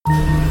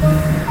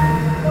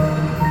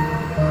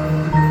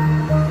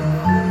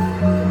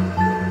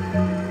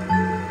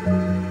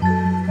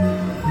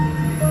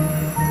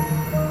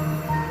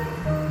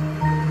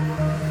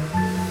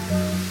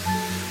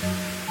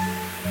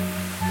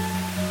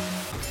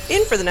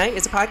In for the Night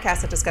is a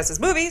podcast that discusses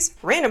movies,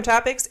 random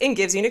topics, and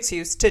gives you an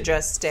excuse to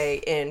just stay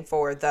in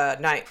for the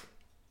night.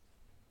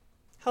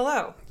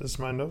 Hello. This is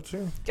my notes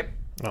here? Yep.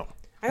 No.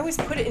 I always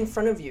put it in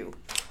front of you.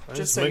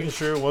 Just making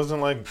sure it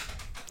wasn't like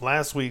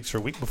last week's or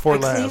week before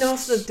last. I clean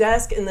off the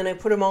desk and then I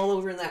put them all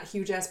over in that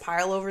huge ass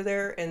pile over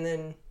there and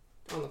then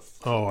on the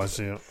floor. Oh, I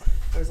see it.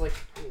 I was like,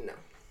 no.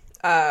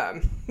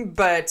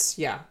 But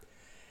yeah.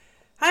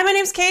 Hi, my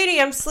name's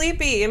Katie. I'm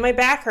sleepy and my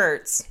back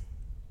hurts.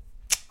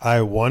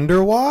 I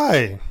wonder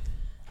why.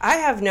 I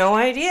have no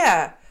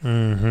idea.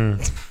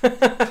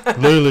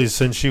 Mm-hmm. Literally,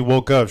 since she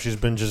woke up, she's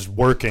been just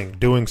working,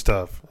 doing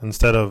stuff,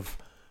 instead of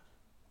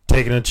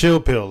taking a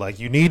chill pill like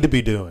you need to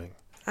be doing.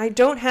 I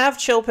don't have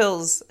chill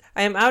pills.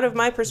 I am out of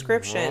my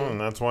prescription. Well, and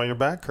that's why your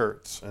back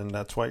hurts, and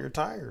that's why you're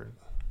tired.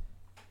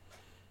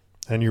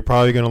 And you're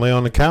probably going to lay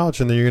on the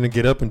couch, and then you're going to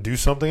get up and do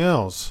something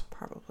else.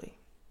 Probably.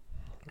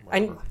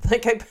 I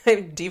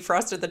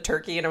defrosted the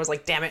turkey, and I was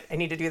like, damn it, I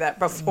need to do that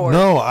before.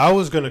 No, I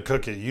was going to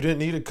cook it. You didn't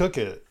need to cook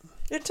it.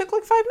 It took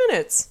like 5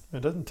 minutes.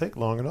 It doesn't take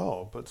long at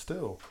all, but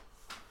still.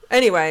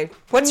 Anyway,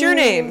 what's your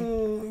name?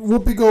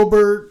 Whoopi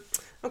Goldberg.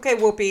 Okay,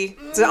 Whoopi.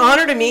 It's an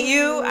honor to meet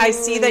you. I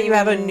see that you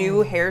have a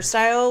new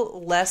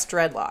hairstyle, less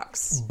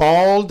dreadlocks.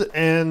 Bald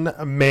and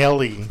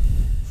maley.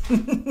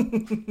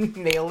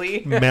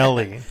 Maley?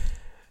 Melly.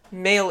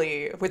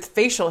 Maley with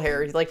facial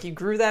hair. Like you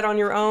grew that on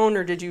your own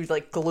or did you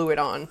like glue it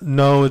on?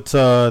 No, it's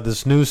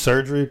this new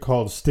surgery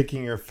called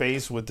sticking your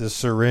face with this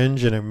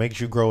syringe and it makes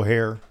you grow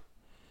hair.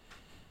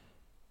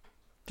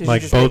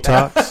 Like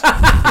Botox.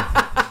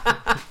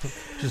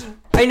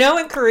 I know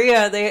in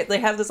Korea they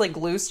have this like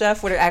glue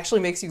stuff where it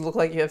actually makes you look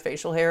like you have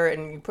facial hair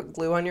and you put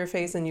glue on your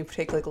face and you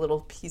take like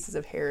little pieces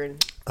of hair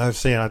and I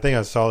think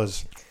I saw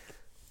this.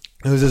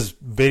 It was this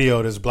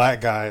video, this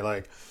black guy,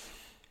 like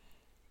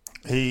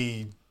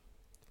I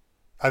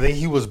think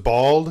he was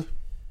bald.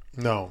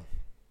 No.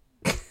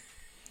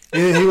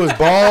 He was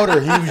bald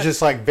or he was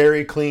just like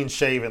very clean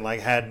shaven, like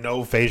had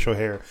no facial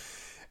hair.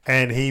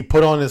 And he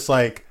put on this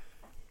like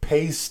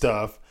paste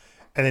stuff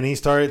and then he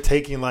started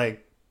taking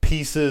like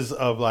pieces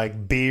of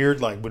like beard,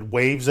 like with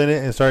waves in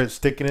it and started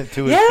sticking it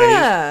to his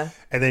face.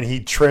 And then he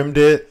trimmed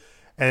it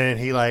and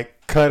he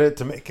like cut it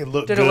to make it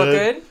look good. Did it look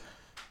good?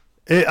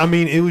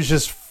 It was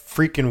just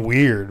freaking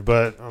weird,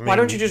 but I mean, why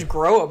don't you just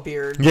grow a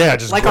beard? Yeah,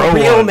 just like grow a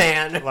real one,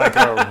 man, like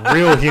a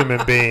real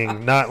human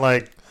being, not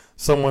like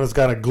someone that's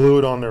got to glue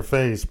it on their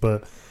face.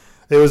 But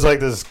it was like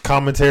this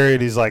commentary.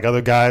 These like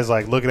other guys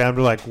like looking at him,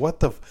 they're like,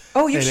 "What the?"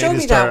 Oh, you showed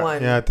me that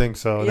one. Yeah, I think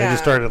so. Yeah. They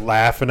just started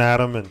laughing at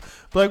him and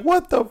like,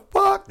 "What the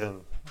fuck?"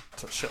 and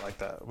shit like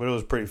that. But it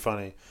was pretty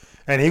funny.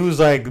 And he was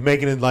like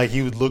making it like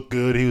he would look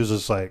good. He was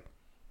just like.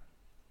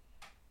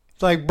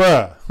 Like,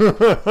 bruh.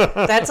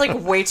 That's like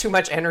way too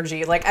much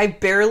energy. Like I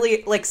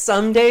barely, like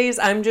some days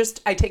I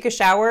take a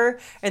shower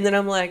and then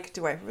I'm like,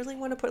 do I really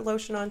want to put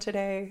lotion on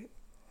today?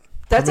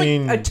 That's like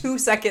a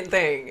 2-second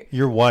thing.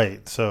 You're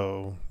white,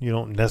 so you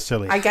don't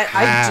necessarily I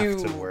do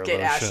to wear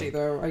get lotion. ashy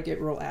though. I get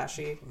real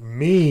ashy.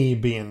 Me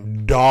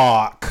being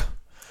dark.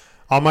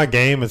 On my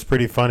game, it's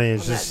pretty funny.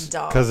 It's just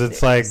because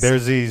it's like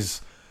there's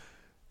these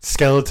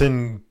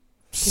skeleton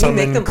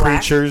summon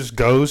creatures,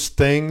 ghost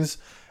things,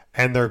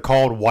 and they're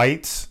called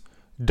whites.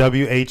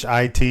 WHITS.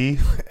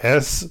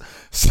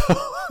 So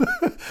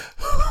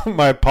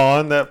my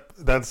pawn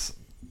that's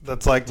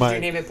like my. Did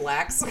you name it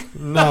Blacks?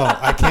 No,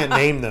 I can't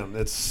name them.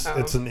 It's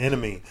an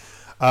enemy.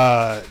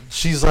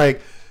 She's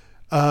like,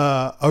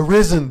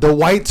 Arisen, the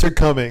whites are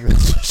coming.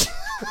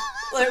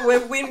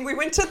 Like when we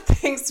went to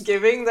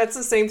Thanksgiving, that's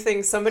the same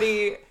thing.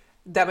 Somebody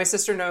that my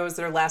sister knows,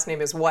 their last name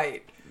is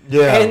White.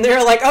 Yeah. And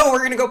they're like, oh, we're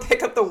going to go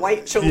pick up the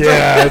white children.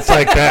 Yeah, it's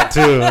like that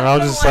too. And I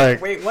was just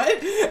like, wait,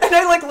 what? And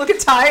I like look at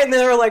Ty and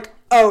they're like,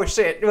 oh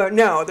shit.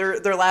 No,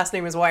 their last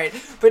name is White.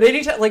 But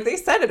anytime, like they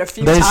said it a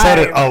few times. They said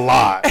it a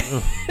lot.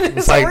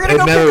 It's like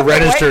it never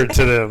registered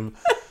to them.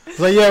 It's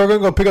like, yeah, we're going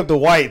to go pick up the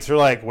whites. We're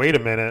like, wait a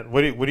minute.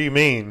 What do you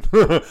mean?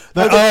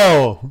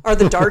 Are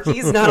the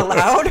darkies not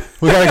allowed?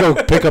 We got to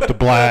go pick up the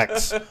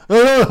blacks.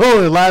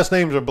 No, the last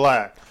names are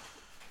black.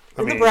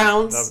 The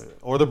Browns.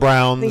 Or the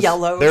Browns. The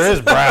Yellows. There is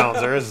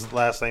Browns. There is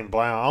last name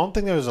Brown. I don't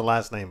think there was a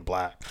last name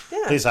Black.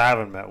 Yeah. At least I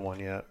haven't met one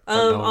yet.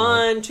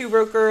 On Two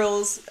Broke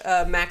Girls,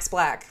 Max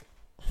Black.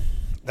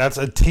 That's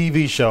a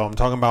TV show. I'm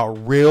talking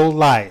about real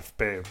life,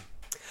 babe.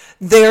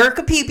 There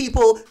could be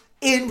people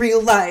in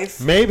real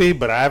life. Maybe,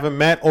 but I haven't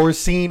met or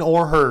seen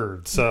or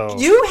heard. So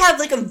you have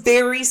like a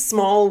very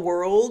small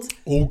world.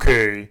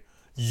 Okay.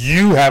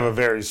 You have a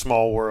very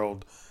small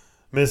world.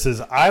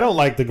 Mrs. I don't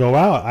like to go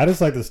out. I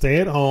just like to stay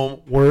at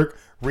home, work,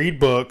 read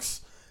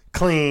books,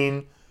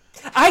 clean.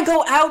 I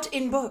go out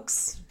in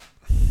books.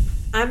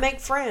 I make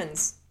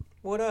friends.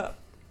 What up?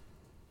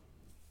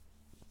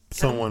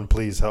 Someone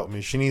please help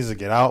me. She needs to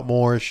get out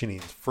more. She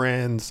needs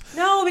friends.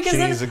 No, because she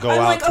then needs to go I'm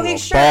out like, to okay, a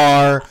sure.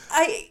 bar,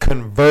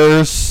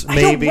 converse,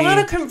 maybe. I don't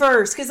want to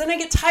converse because then I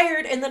get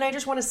tired and then I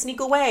just want to sneak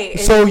away.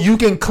 So you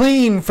can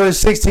clean for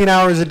 16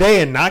 hours a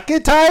day and not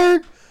get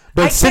tired?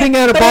 But sitting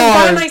at a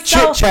bar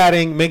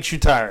chit-chatting makes you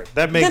tired.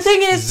 That makes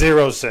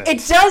zero sense.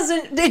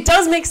 It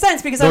does make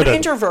sense because I'm an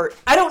introvert.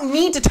 I don't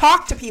need to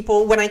talk to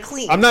people when I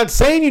clean. I'm not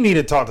saying you need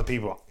to talk to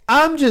people.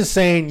 I'm just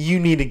saying you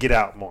need to get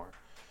out more.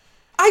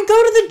 I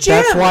go to the gym.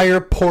 That's why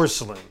you're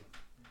porcelain.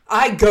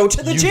 I go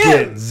to the gym. You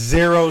get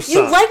zero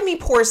sun. You like me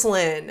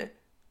porcelain.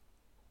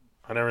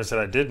 I never said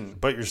I didn't,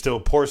 but you're still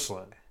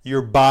porcelain.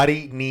 Your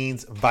body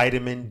needs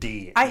vitamin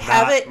D. I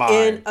have it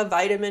in a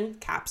vitamin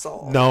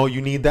capsule. No,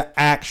 you need the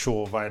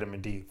actual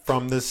vitamin D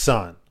from the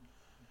sun.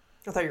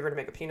 I thought you were going to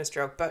make a penis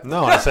joke, but...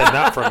 No, I said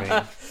not for me.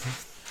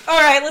 All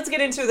right, let's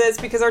get into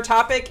this because our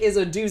topic is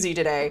a doozy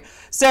today.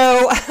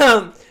 So...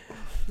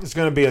 it's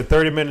going to be a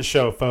 30-minute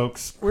show,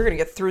 folks. We're going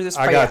to get through this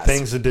fast. I got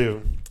things to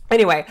do.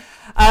 Anyway,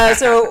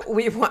 so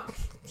we want...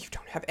 You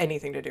don't have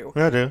anything to do.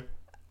 I do.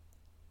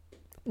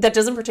 That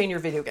doesn't pertain to your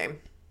video game.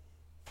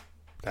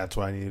 That's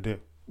what I need to do.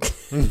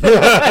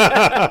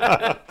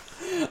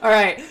 All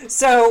right,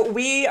 so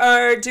we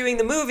are doing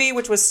the movie,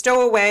 which was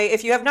Stowaway.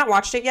 If you have not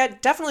watched it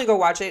yet, definitely go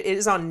watch it. It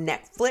is on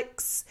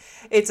Netflix.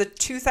 It's a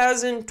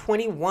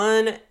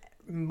 2021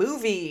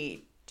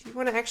 movie. Do you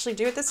want to actually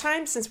do it this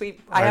time? Since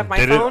I have my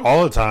phone. I did it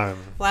all the time.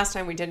 Last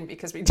time we didn't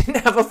because we didn't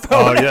have a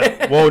phone. Oh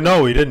yeah. Well,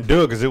 no, we didn't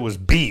do it because it was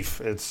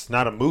beef. It's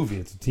not a movie.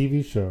 It's a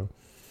TV show.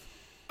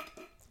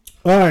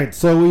 All right,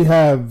 so we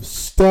have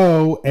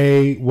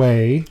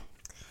Stowaway.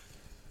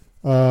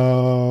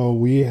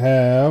 We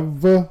have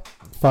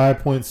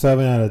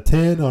 5.7 out of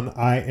 10 on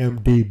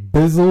IMDb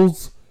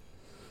Bizzles.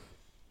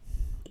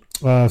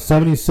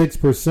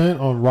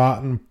 76% on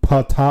Rotten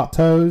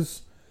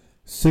Potatoes.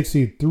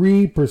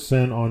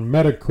 63% on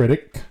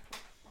Metacritic.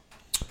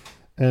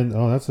 And,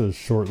 that's a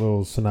short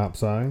little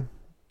synopsis.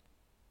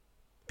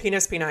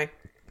 Penis peni.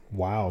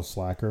 Wow,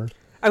 slacker.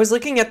 I was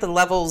looking at the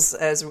levels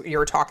as you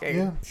were talking.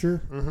 Yeah,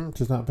 sure.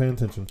 Just not paying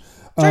attention.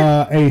 Sure.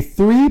 A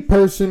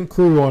 3-person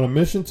crew on a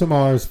mission to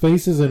Mars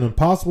faces an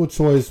impossible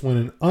choice when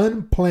an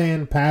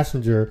unplanned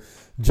passenger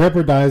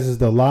jeopardizes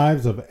the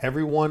lives of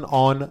everyone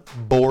on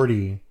board.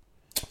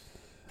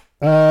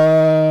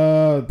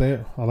 I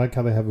like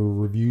how they have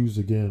reviews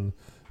again.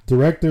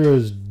 Director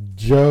is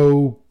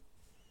Joe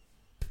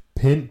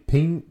Penna?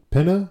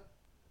 Penna?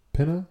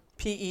 Penna.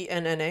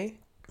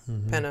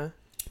 Penna.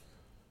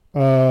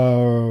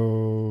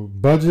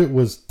 Budget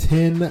was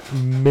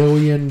 $10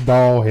 million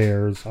doll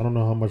hairs. I don't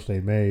know how much they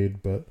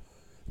made, but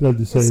love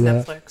to say it's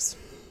that. Netflix.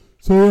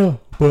 So yeah,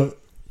 but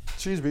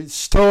excuse me,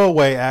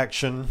 stowaway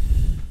action.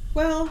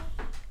 Well,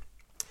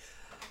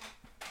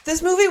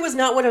 this movie was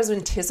not what I was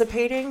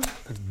anticipating.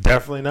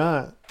 Definitely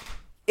not.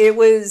 It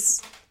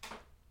was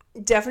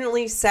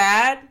definitely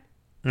sad,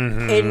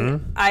 mm-hmm.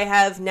 and I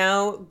have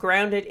now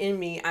grounded in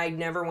me. I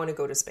never want to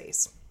go to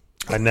space.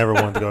 I never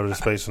wanted to go to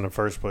space in the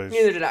first place.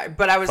 Neither did I.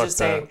 But I was just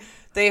saying,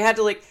 they had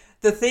to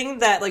the thing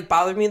that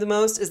bothered me the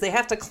most is they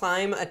have to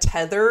climb a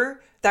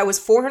tether that was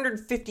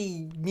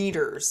 450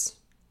 meters.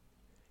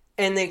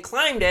 And they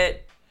climbed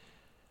it.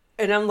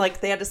 And I'm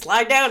like, they had to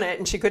slide down it.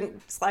 And she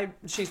couldn't slide.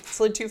 She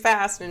slid too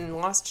fast and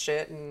lost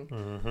shit. And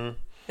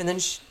and then,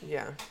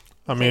 yeah.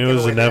 I mean, it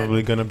was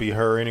inevitably going to be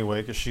her anyway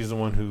because she's the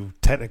one who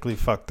technically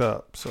fucked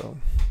up. So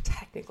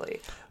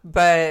technically.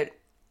 But...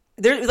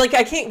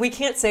 we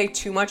can't say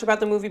too much about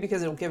the movie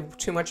because it'll give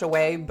too much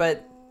away,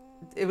 but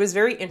it was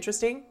very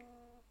interesting.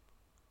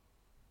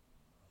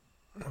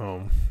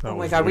 Oh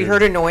my God, weird. We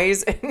heard a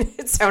noise and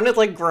it sounded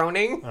like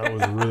groaning. That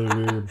was really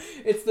weird.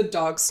 It's the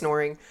dog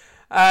snoring.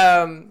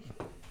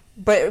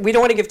 But we don't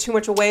want to give too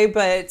much away,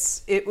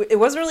 but it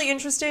was really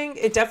interesting.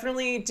 It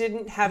definitely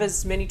didn't have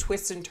as many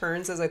twists and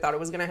turns as I thought it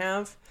was going to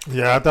have.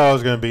 Yeah, I thought it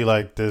was going to be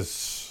like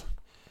this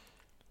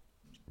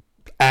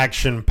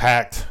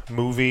action-packed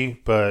movie,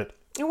 but...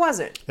 It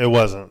wasn't.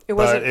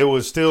 But it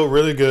was still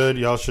really good.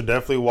 Y'all should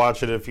definitely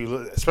watch it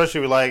especially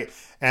if you like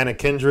Anna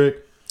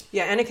Kendrick.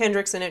 Yeah, Anna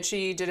Kendrick's in it.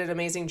 She did an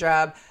amazing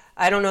job.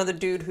 I don't know the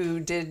dude who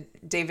did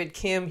David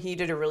Kim. He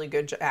did a really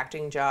good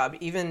acting job.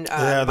 Even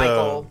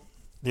Michael.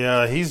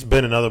 Yeah, he's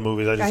been in other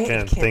movies. I just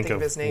can't think of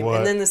his name. What.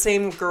 And then the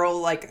same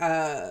girl,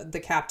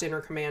 the captain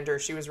or commander,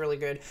 she was really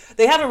good.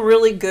 They have a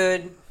really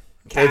good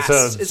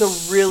cast. It's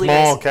a really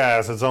small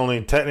cast. It's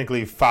only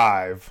technically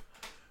 5.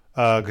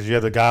 Because you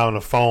have the guy on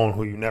the phone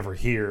who you never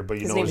hear, but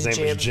his name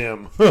is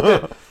Jim.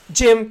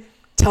 Jim,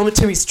 tell it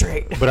to me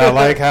straight. But I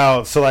like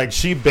how,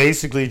 she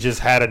basically just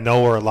had to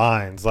know her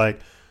lines.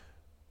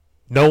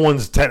 No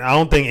one's, I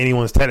don't think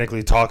anyone's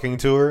technically talking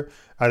to her.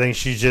 I think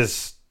it was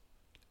just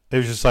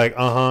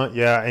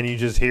yeah. And you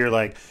just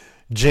hear,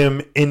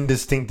 Jim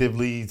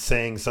indistinctively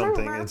saying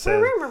something and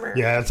says,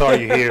 yeah, that's all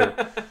you hear.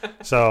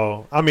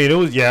 So, I mean, it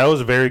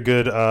was very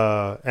good.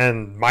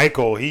 And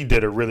Michael, he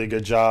did a really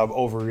good job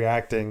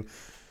overreacting.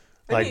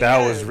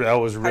 That was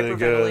really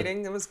good.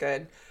 It was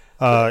good.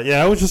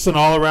 It was just an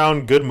all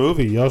around good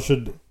movie. Y'all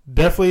should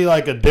definitely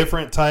a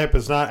different type.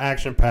 It's not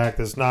action packed.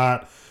 It's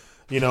not,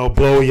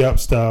 blow you up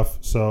stuff.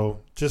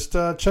 So just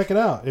check it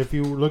out if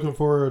you were looking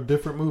for a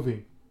different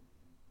movie.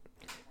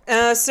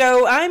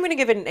 So I'm going to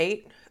give it an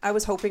 8. I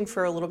was hoping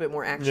for a little bit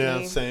more action.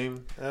 Yeah,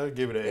 same. I would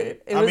give it an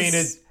 8.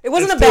 It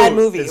wasn't a bad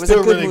movie. It was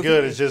still a good really movie.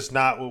 good. It's just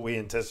not what we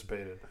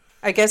anticipated.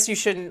 I guess you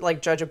shouldn't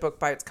like judge a book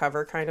by its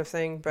cover, kind of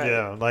thing. But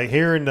yeah, like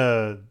hearing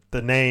the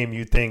name,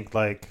 you think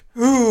like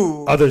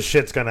ooh, other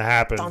shit's gonna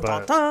happen, dun, but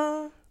dun,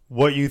 dun.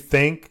 what you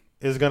think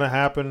is gonna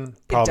happen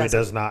probably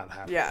does not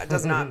happen. Yeah, it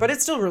does not. But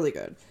it's still really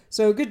good.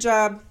 So good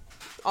job,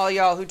 all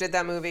y'all who did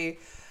that movie.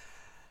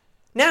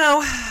 Now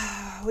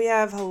we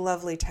have a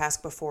lovely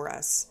task before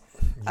us.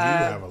 You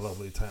have a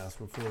lovely task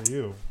before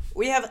you.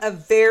 We have a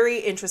very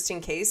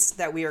interesting case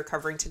that we are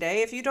covering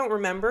today. If you don't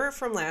remember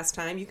from last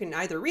time, you can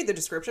either read the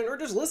description or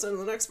just listen to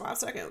the next 5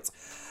 seconds.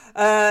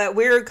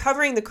 We're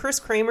covering the Chris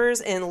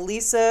Kramers and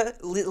Liz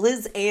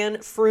Ann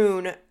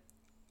Froon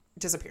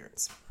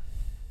disappearance.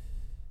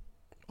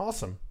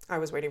 Awesome. I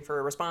was waiting for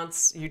a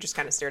response. You just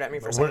kind of stared at me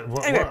for a second.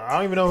 Anyway. I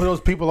don't even know who those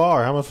people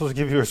are. How am I supposed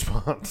to give you a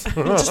response?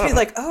 Just be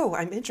like, oh,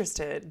 I'm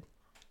interested.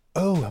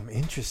 Oh, I'm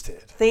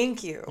interested.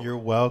 Thank you. You're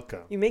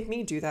welcome. You make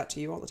me do that to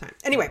you all the time.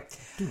 Anyway.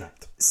 Do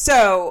not.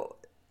 So,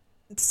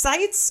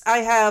 sites, I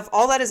have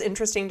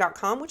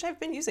allthatisinteresting.com, which I've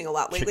been using a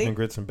lot lately.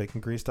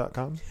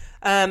 chickenandgritsandbacongrease.com.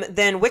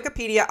 Then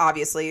Wikipedia,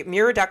 obviously.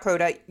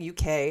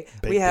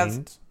 Mirror.co.uk. We have...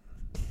 Beans.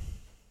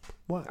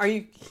 What? Are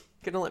you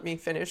going to let me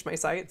finish my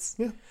sites?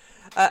 Yeah.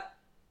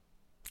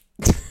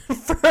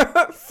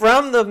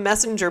 From the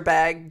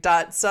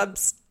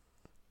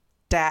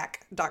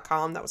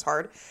messengerbag.substack.com. That was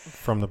hard.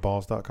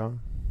 Fromtheballs.com.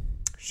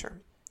 Sure.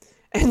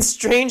 And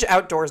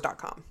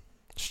strangeoutdoors.com.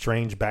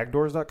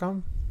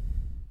 Strangebackdoors.com.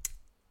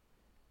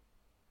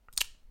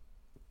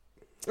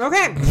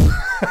 Okay.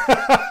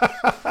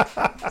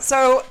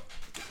 So,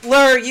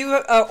 Lur, you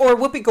or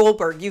Whoopi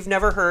Goldberg, you've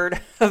never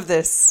heard of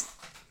this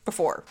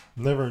before.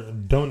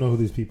 Don't know who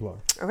these people are.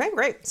 Okay,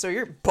 great. So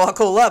you're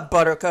buckle up,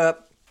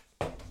 Buttercup.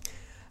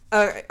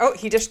 Oh,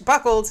 he just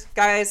buckled,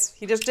 guys.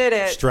 He just did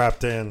it.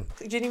 Strapped in.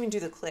 You didn't even do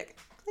the click.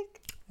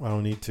 Click. I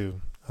don't need to.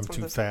 I'm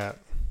too fat.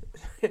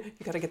 You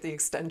got to get the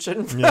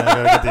extension. Yeah, I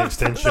gotta get the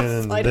extension, The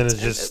and flight then it's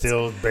attendants. just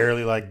still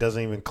barely like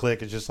doesn't even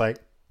click. It's just like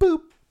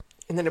boop.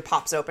 And then it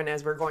pops open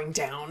as we're going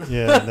down.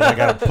 Yeah, and then I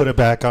gotta put it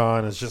back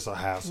on. It's just a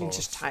hassle. You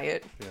just tie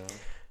it.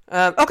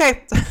 Yeah.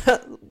 Okay.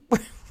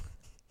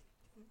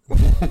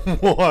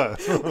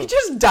 What? We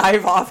just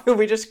dive off and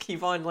we just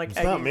keep on like.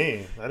 It's not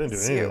me. I didn't do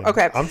anything.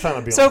 Okay. I'm trying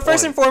to be. So on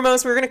first point. and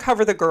foremost, we're going to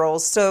cover the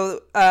girls.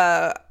 So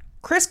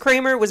Chris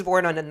Kramer was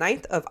born on the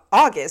 9th of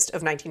August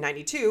of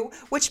 1992,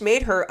 which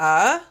made her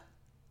a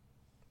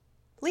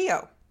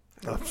Leo.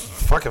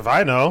 Fuck if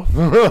I know.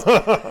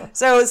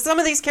 So some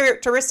of these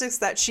characteristics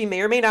that she may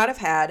or may not have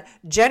had: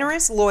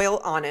 generous, loyal,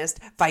 honest,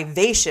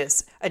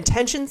 vivacious,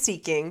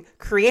 attention-seeking,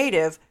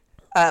 creative,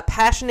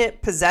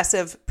 passionate,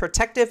 possessive,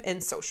 protective,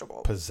 and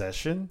sociable.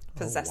 Possession?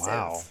 Possessive. Oh,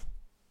 wow.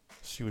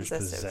 She was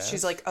Possessive. possessed.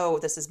 She's like, oh,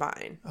 this is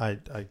mine. I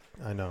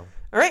know.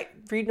 All right,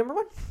 read number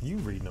 1. You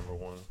read number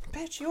 1.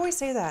 Bitch, you always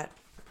say that.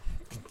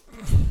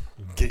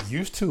 Get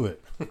used to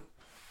it.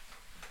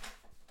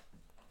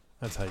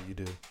 That's how you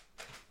do.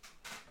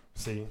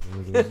 See?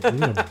 You're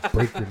going to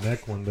break your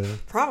neck one day.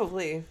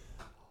 Probably.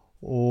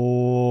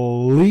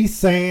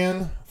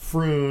 Lisanne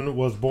Froon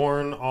was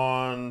born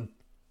on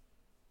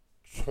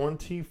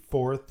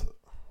 24th.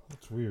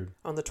 That's weird.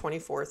 On the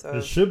 24th of...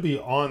 It should be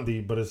on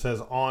the, but it says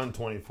on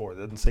 24th. It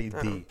doesn't say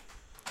the.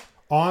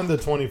 On the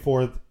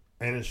 24th,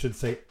 and it should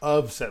say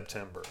of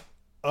September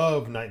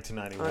of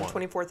 1991. On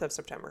 24th of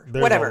September.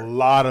 There's Whatever. a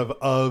lot of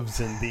ofs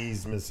in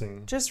these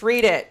missing. Just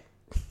read it.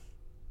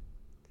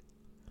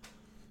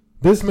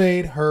 This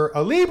made her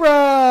a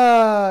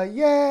Libra!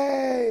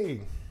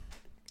 Yay!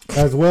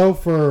 As well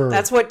for...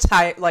 That's what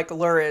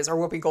Lur is, or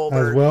Whoopi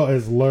Goldberg. As well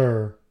as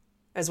Lur.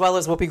 As well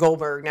as Whoopi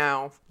Goldberg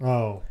now.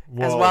 Oh.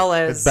 Well, as well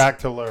as... It's back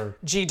to Lur.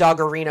 G.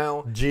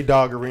 Doggerino. G.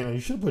 Doggerino. You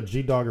should have put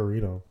G.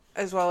 Doggerino.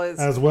 As well as...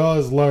 As well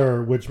as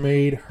Lur, which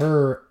made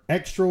her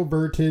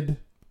extroverted...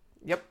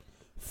 Yep.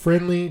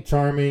 Friendly,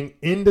 charming,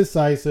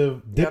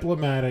 indecisive,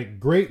 diplomatic,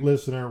 great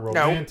listener,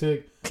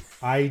 romantic,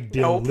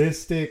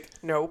 idealistic,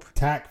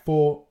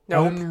 tactful,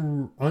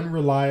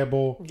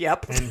 unreliable,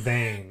 and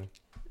vain.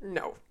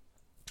 No.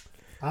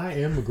 I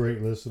am a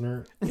great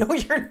listener. No,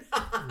 you're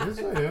not. Yes,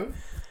 I am.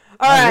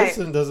 All right.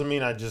 Listen doesn't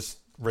mean I just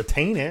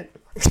retain it.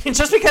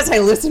 Just because I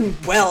listen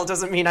well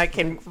doesn't mean I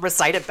can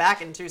recite it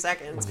back in 2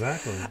 seconds.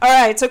 Exactly. All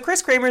right. So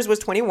Chris Kramers was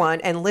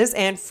 21 and Liz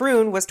Ann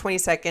Froon was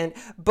 22nd.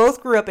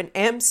 Both grew up in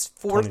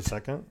Amsforth.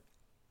 22nd?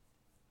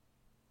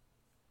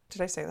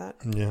 Did I say that?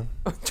 Yeah.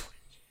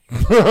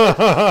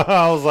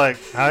 I was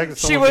like, how can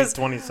someone be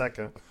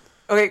 22nd?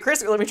 Okay,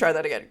 let me try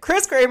that again.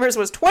 Chris Kramers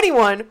was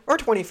 21 or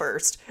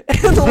 21st.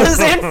 And Liz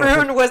Ann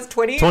Froon was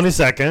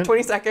 22nd.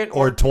 22nd.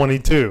 Or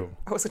 22.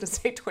 I was going to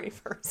say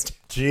 21st.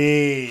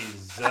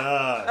 Jesus.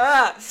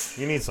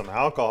 You need some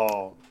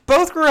alcohol.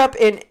 Both grew up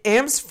in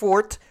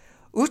Amersfoort,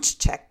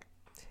 Utrecht,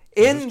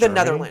 in the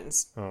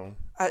Netherlands. Oh.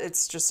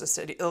 It's just a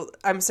city.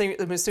 I'm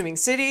assuming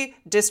city,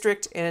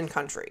 district, and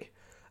country.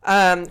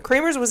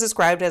 Kramers was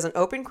described as an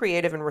open,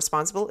 creative, and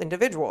responsible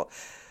individual.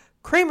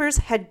 Kramers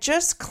had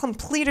just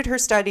completed her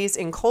studies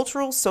in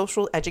cultural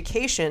social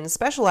education,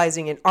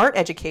 specializing in art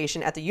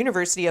education at the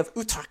University of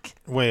Utrecht.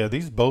 Wait, are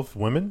these both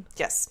women?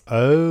 Yes.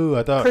 Oh,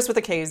 I thought... Chris with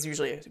a K is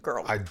usually a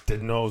girl. I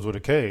didn't know it was with a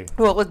K.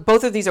 Well,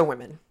 both of these are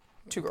women.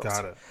 2 girls.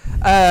 Got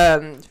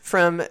it.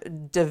 From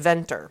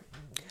Deventer.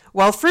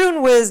 While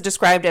Froon was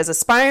described as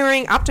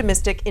aspiring,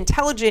 optimistic,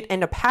 intelligent,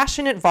 and a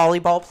passionate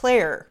volleyball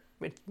player,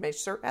 which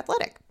makes her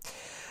athletic.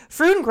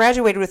 Froon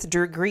graduated with a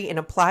degree in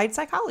applied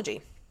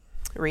psychology.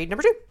 Read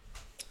number 2.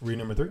 Read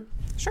number 3?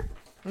 Sure.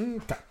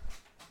 Okay.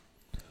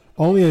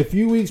 Only a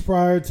few weeks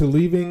prior to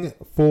leaving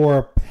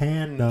for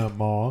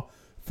Panama,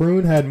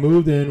 Froon had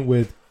moved in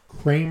with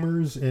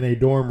Kramers in a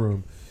dorm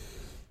room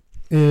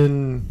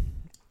in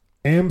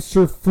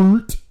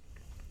Amsterdam,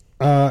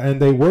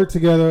 and they worked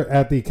together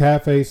at the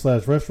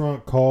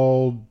cafe/restaurant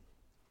called...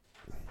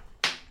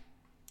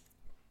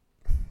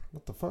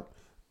 What the fuck?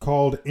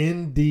 Called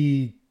In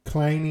Die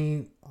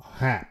Kleine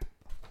Hap.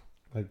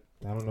 Like,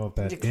 I don't know if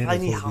that "in"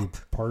 is supposed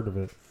to be part of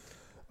it.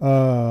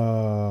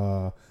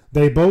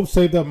 They both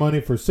saved up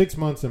money for 6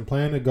 months and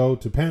planned to go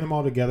to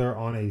Panama together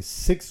on a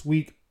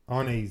special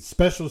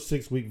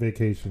 6-week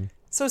vacation.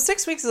 So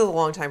 6 weeks is a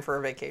long time for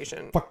a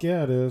vacation. Fuck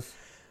yeah, it is.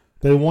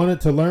 They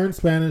wanted to learn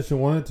Spanish and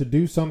wanted to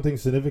do something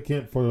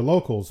significant for the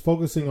locals,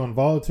 focusing on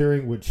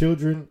volunteering with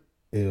children.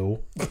 Ew.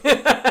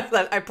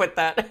 I put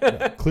that.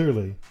 Yeah,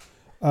 clearly.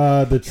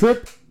 The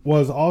trip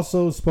was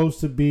also supposed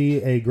to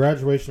be a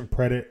graduation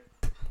present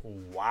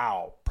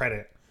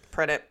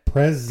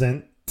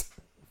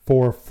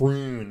for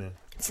Froon.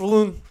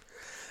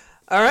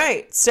 All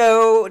right,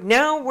 so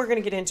now we're going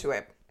to get into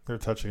it. They're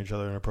touching each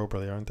other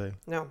inappropriately, aren't they?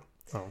 No.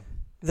 Oh.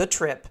 The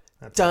trip.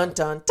 That's dun, right.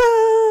 dun,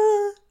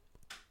 dun.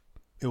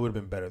 It would have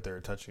been better if they were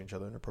touching each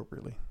other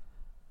inappropriately.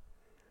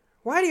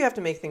 Why do you have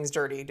to make things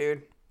dirty,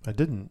 dude? I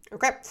didn't.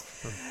 Okay.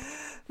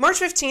 March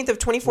 15th of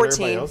 2014. What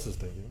everybody else is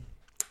thinking.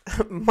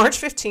 March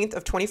 15th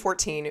of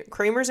 2014,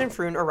 Kramers and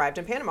Froon arrived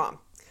in Panama.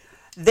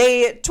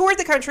 They toured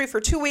the country for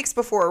 2 weeks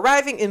before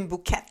arriving in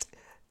Phuket,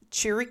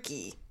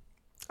 Chiriquí,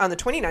 on the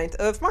 29th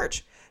of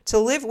March to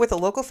live with a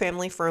local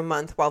family for a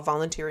month while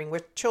volunteering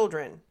with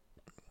children.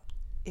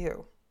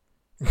 Ew.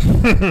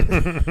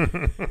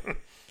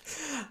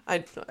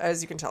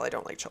 As you can tell, I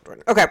don't like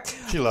children. Okay.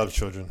 She loves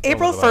children.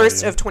 April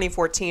 1st of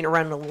 2014,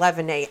 around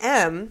 11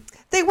 a.m.,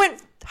 they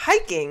went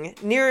hiking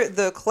near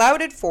the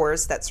clouded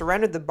forest that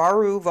surrounded the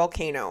Baru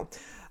volcano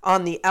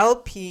on the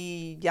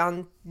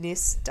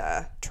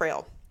Alpianista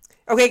Trail.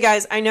 Okay,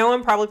 guys, I know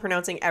I'm probably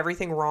pronouncing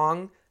everything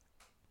wrong.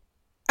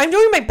 I'm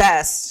doing my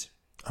best.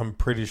 I'm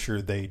pretty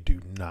sure they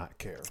do not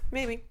care.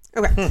 Maybe.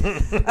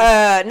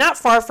 Okay. Not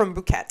far from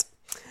Phuket.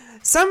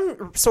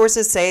 Some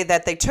sources say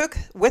that they took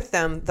with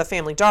them the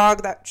family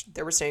dog that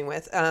they were staying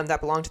with that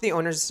belonged to the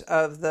owners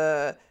of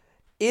the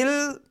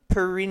Il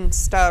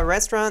Perinsta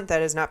restaurant.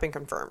 That has not been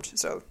confirmed.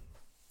 So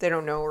they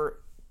don't know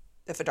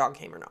if a dog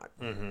came or not.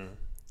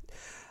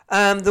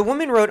 Mm-hmm. The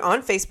woman wrote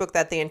on Facebook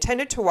that they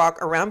intended to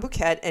walk around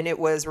Phuket, and it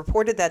was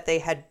reported that they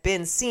had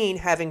been seen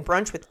having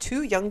brunch with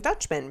 2 young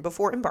Dutchmen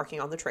before embarking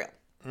on the trail.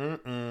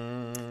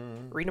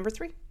 Read number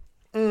 3.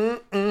 I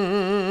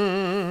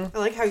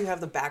like how you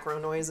have the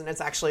background noise, and it's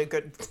actually a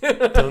good...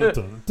 Dun,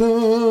 dun,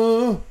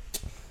 dun.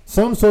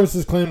 Some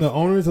sources claim the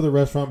owners of the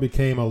restaurant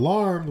became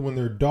alarmed when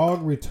their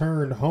dog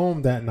returned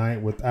home that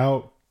night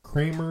without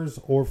Kramers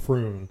or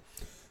Froon.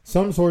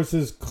 Some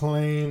sources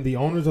claim the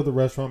owners of the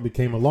restaurant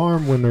became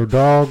alarmed when their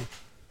dog...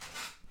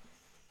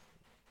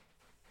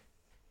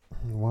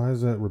 Why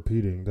is that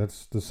repeating?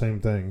 That's the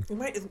same thing. You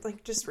might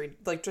just read.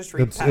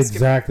 It's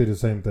exactly the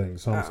same thing,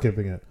 so I'm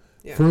skipping it.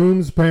 Yeah.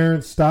 Froon's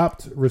parents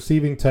stopped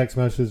receiving text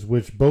messages,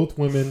 which both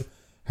women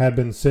had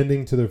been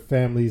sending to their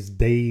families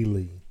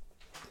daily.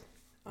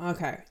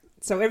 Okay,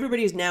 so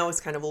everybody now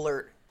is kind of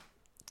alert.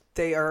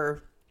 They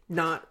are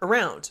not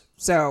around.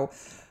 So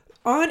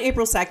on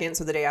April 2nd,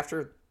 so the day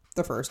after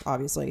the 1st,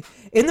 obviously,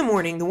 in the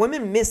morning, the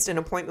women missed an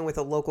appointment with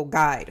a local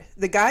guide.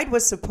 The guide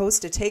was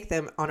supposed to take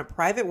them on a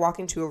private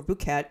walking tour of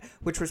Phuket,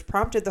 which was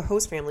prompted the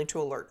host family to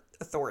alert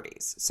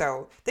authorities.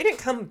 So they didn't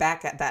come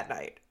back at that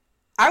night.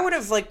 I would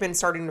have been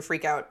starting to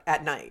freak out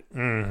at night.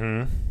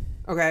 Mm-hmm.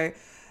 Okay.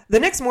 The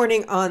next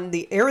morning an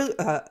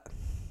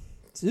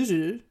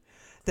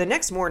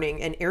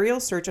aerial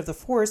search of the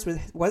forest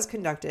was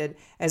conducted,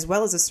 as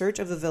well as a search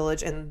of the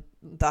village and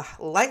the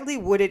lightly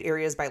wooded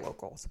areas by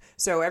locals.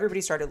 So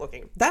everybody started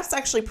looking. That's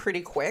actually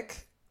pretty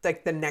quick. The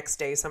next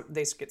day,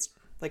 they get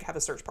have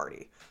a search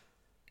party.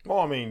 Well,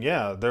 I mean,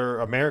 yeah, they're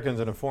Americans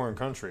in a foreign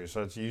country,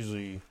 so it's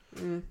usually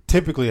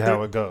typically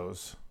how it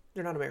goes.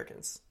 They're not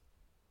Americans.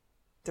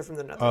 They're from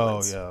the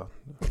Netherlands. Oh,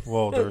 yeah.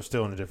 Well, they're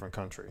still in a different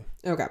country.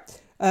 Okay.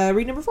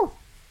 Read number 4.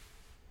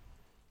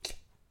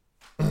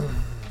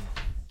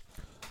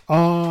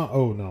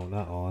 Oh, no,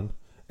 not on.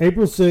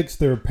 April 6th,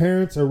 their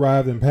parents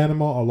arrived in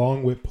Panama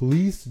along with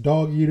police,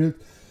 dog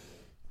units,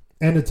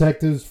 and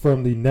detectives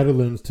from the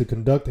Netherlands to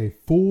conduct a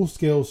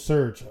full-scale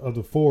search of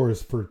the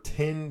forest for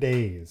 10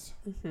 days.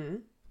 Mm-hmm.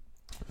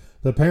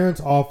 The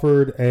parents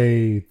offered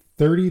a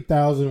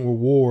 $30,000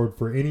 reward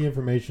for any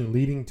information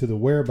leading to the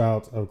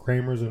whereabouts of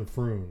Kramers and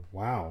Froon.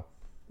 Wow.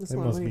 They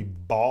must be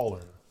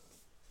balling.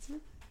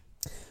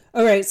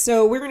 All right,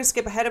 so we're going to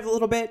skip ahead of a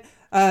little bit.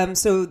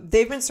 So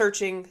they've been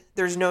searching.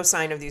 There's no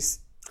sign of these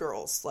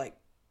girls, like,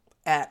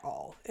 at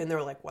all. And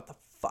they're like, what the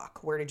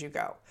fuck? Where did you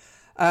go?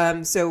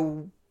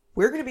 So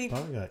we're going to be...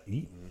 Probably got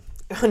eaten.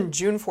 On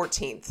June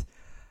 14th.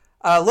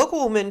 A local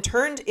woman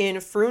turned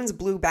in Froon's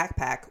blue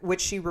backpack,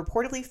 which she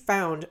reportedly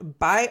found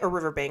by a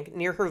riverbank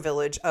near her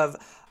village of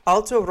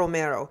Alto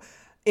Romero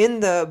in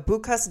the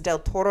Bucas del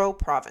Toro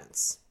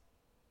province.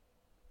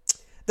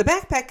 The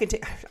backpack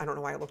contained... I don't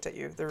know why I looked at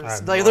you.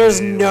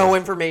 There's no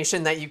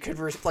information that you could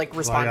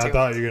respond to. I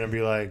thought you were going to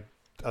be like...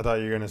 I thought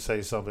you were going to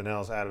say something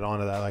else added on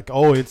to that. Like,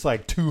 oh, it's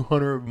like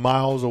 200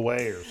 miles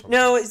away or something.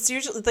 No, it's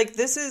usually... Like,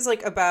 this is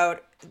like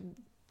about...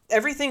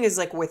 Everything is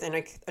like within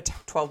a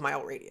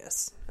 12-mile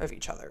radius of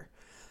each other.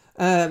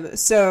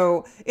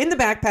 So in the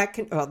backpack,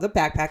 the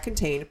backpack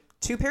contained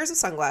 2 pairs of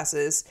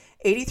sunglasses,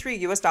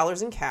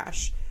 $83 in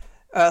cash,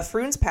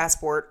 Froon's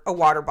passport, a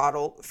water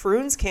bottle,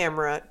 Froon's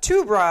camera,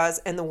 2 bras,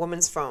 and the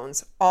woman's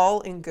phones,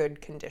 all in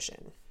good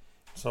condition.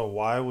 So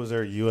why was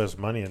there U.S.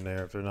 money in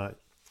there if they're not?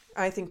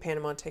 I think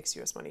Panama takes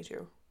U.S. money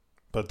too.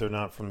 But they're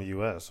not from the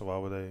U.S., so why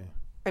would they?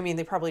 I mean,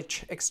 they probably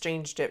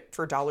exchanged it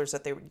for dollars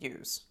that they would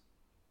use.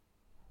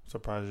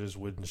 Surprised they just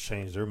wouldn't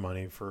change their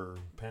money for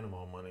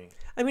Panama money.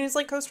 I mean, it's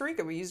like Costa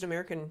Rica. We used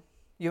American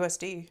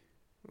USD.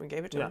 We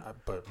gave it to them. Yeah,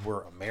 but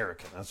we're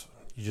American.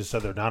 You just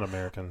said they're not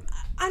American.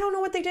 I don't know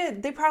what they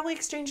did. They probably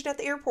exchanged it at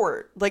the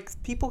airport.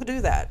 Like, people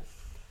do that.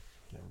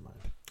 Never mind.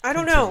 I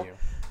don't know.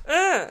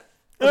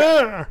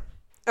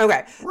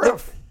 Okay.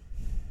 Rough.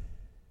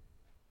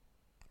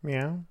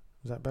 Meow.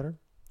 Is that better?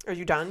 Are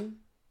you done?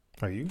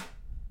 Are you?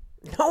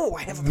 No,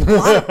 I have a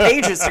lot of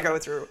pages to go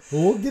through.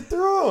 We'll get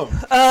through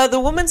them. The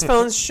woman's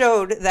phones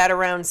showed that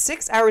around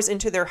 6 hours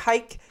into their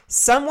hike,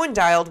 someone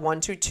dialed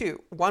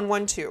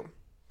 112.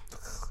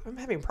 I'm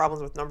having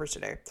problems with numbers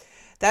today.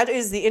 That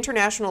is the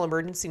international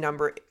emergency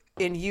number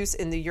in use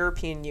in the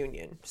European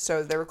Union.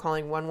 So they were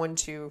calling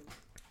 112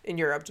 in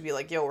Europe to be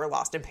like, yo, we're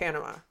lost in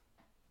Panama.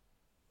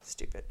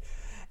 Stupid.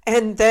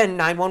 And then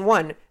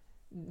 911,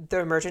 the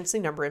emergency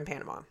number in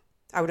Panama.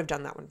 I would have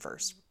done that one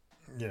first.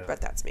 Yeah. But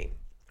that's me.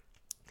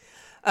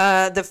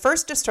 The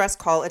first distress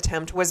call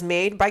attempt was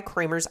made by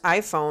Kramer's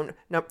iPhone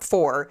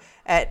 4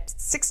 at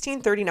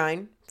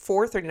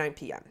 4:39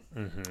 p.m.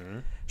 Mm-hmm.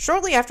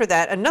 Shortly after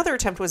that, another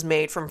attempt was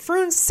made from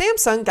Froon's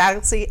Samsung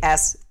Galaxy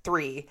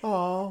S3.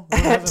 Oh,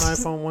 one has an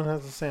iPhone, one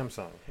has a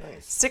Samsung.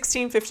 Nice.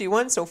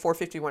 16:51, so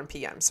 4:51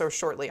 p.m. So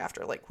shortly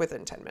after, like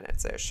within 10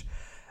 minutes-ish.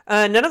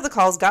 None of the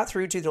calls got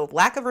through due to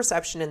lack of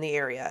reception in the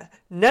area.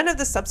 None of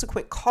the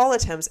subsequent call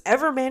attempts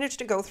ever managed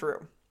to go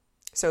through.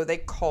 So they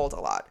called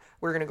a lot.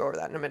 We're going to go over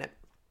that in a minute.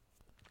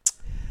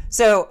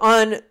 So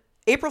on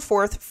April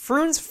 4th,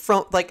 Froon's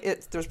phone,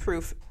 there's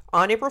proof.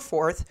 On April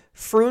 4th,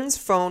 Froon's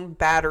phone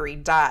battery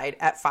died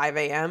at 5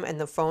 a.m. and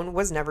the phone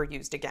was never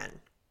used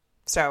again.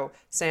 So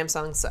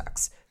Samsung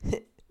sucks.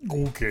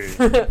 Okay.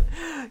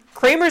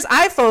 Kramer's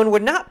iPhone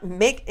would not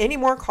make any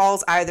more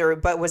calls either,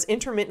 but was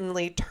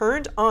intermittently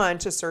turned on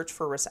to search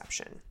for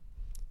reception.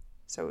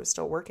 So it was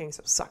still working,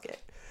 so suck it.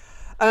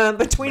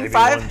 Maybe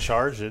one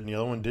charged it and the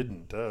other one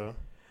didn't.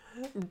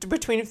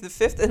 Between the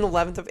 5th and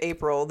 11th of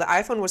April, the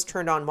iPhone was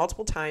turned on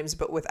multiple times,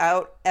 but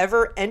without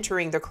ever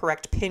entering the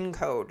correct PIN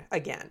code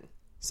again.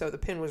 So the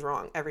PIN was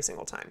wrong every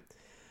single time.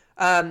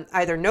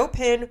 Either no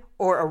PIN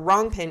or a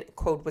wrong PIN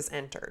code was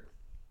entered.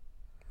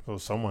 So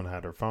someone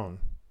had her phone.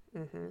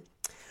 Mm-hmm.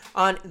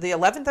 On the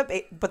 11th of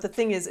April, but the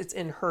thing is, it's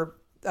in her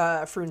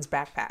Froon's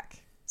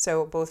backpack.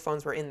 So both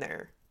phones were in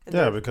there.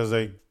 Because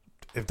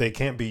if they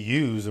can't be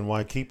used, then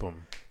why keep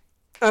them?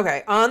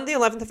 Okay, on the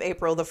 11th of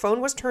April, the phone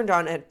was turned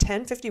on at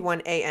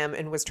 10:51 a.m.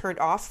 and was turned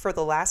off for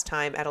the last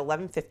time at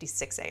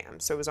 11:56 a.m.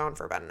 So it was on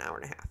for about an hour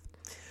and a half.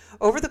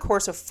 Over the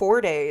course of 4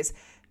 days,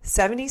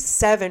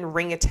 77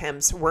 ring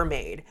attempts were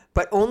made,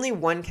 but only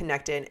one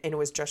connected, and it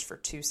was just for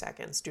 2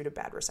 seconds due to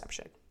bad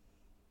reception.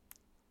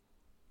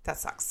 That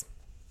sucks.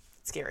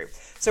 It's scary.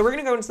 So we're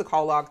going to go into the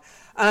call log.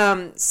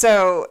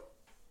 So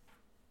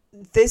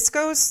this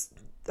kind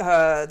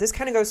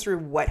of goes through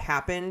what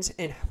happened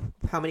and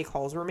how many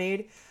calls were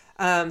made.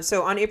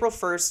 So on April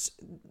 1st,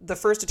 the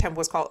first attempt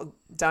was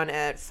done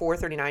at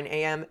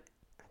 4:39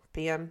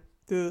 p.m.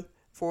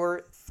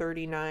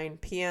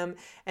 4:39 p.m.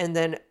 And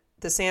then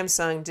the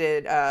Samsung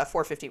did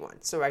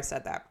 4:51. So I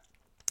said that.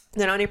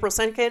 Then on April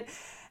 2nd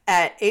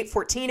at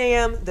 8:14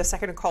 a.m., the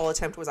second call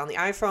attempt was on the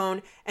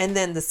iPhone. And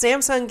then the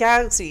Samsung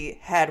Galaxy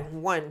had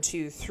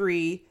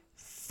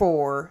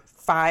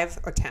 5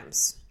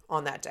 attempts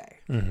on that day.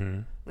 Mm-hmm.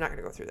 I'm not going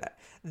to go through that.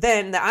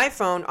 Then the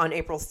iPhone on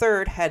April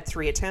 3rd had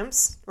 3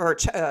 attempts, or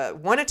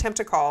 1 attempt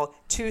to call,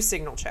 2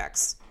 signal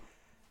checks.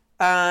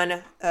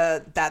 On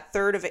that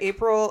 3rd of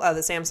April,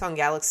 the Samsung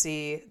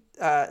Galaxy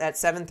at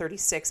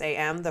 7:36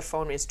 a.m., the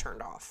phone is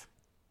turned off.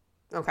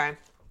 Okay.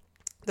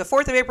 The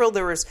 4th of April,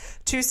 there was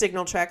 2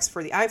 signal checks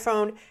for the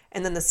iPhone,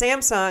 and then the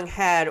Samsung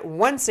had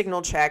 1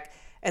 signal check,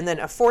 and then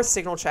a 4th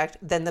signal check,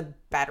 then the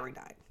battery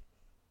died.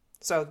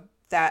 So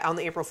that on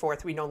the April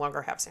 4th, we no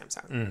longer have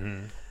Samsung.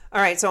 Mm-hmm.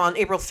 All right. So on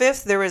April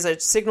 5th, there was a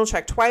signal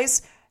check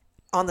twice.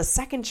 On the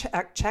second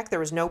check, there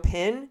was no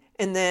pin.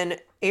 And then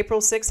April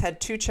 6th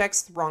had 2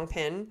 checks, wrong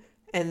pin.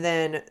 And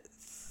then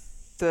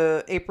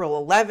the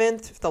April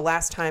 11th, the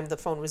last time the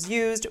phone was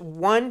used,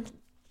 1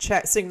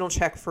 signal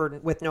check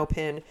with no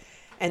pin.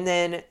 And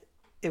then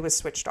it was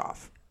switched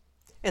off.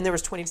 And there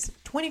was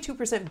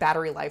 22%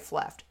 battery life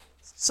left.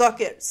 Suck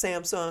it,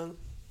 Samsung.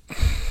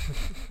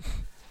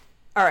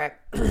 All right.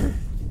 Is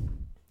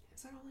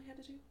that all I had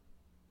to do?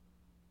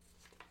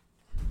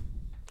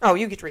 Oh,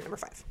 you get to read number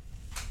 5.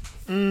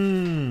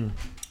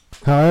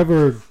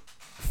 However,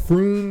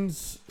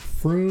 Froon's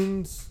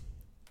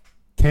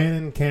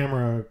Canon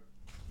camera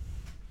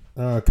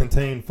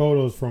contained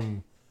photos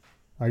from,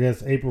 I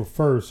guess, April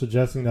 1st,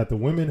 suggesting that the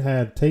women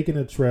had taken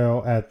a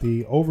trail at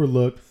the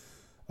overlook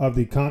of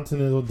the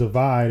Continental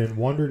Divide and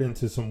wandered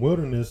into some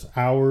wilderness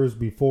hours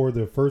before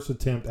their first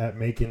attempt at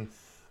making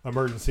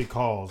emergency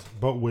calls,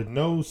 but with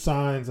no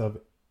signs of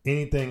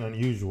anything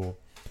unusual.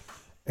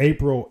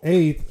 April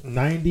 8th,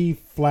 90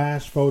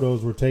 flash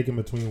photos were taken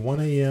between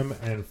 1 a.m.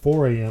 and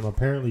 4 a.m.,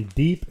 apparently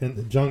deep in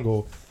the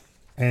jungle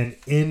and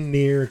in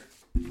near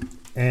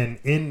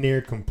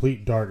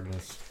complete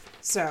darkness.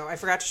 So I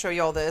forgot to show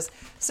you all this.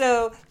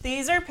 So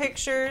these are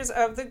pictures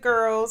of the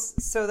girls.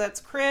 So that's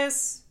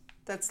Chris.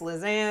 That's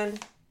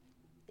Lizanne.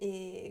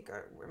 Where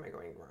am I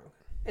going wrong?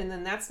 And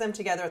then that's them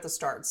together at the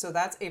start. So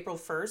that's April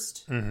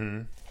 1st.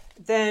 Mm-hmm.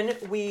 Then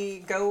we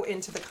go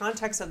into the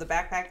context of the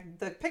backpack.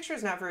 The picture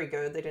is not very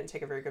good. They didn't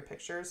take a very good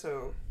picture.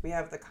 So we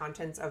have the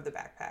contents of the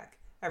backpack.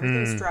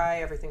 Everything's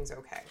dry. Everything's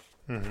okay.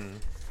 Mm-hmm.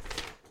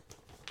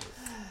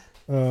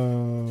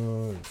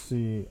 Let's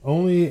see.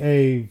 Only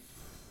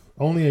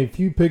a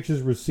few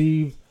pictures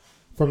received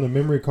from the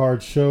memory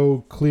card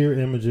show clear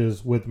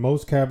images, with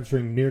most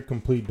capturing near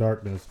complete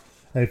darkness.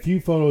 A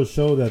few photos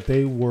show that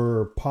they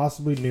were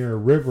possibly near a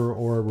river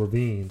or a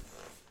ravine.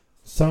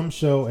 Some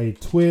show a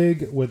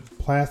twig with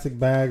plastic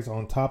bags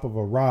on top of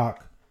a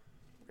rock,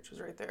 which is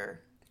right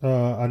there.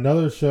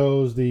 Another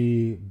shows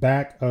the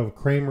back of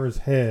Kramer's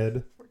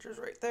head, which is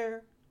right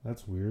there.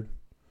 That's weird.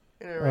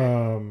 Yeah,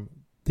 right.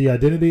 The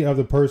identity of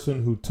the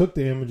person who took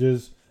the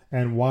images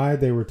and why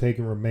they were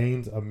taken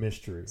remains a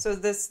mystery. So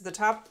the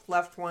top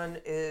left one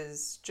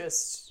is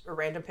just a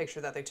random picture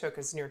that they took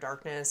as near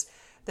darkness.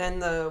 Then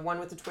the one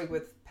with the twig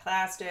with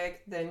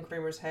plastic, then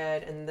Kramer's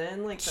head, and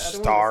then like the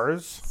other one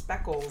was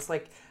speckles.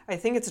 Like I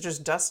think it's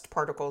just dust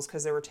particles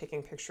because they were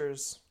taking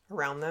pictures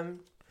around them.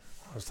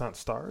 Oh, it's not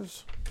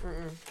stars?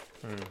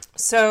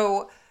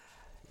 So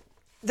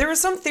there were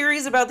some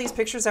theories about these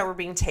pictures that were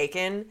being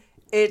taken.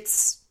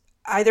 It's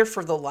either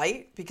for the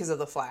light because of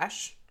the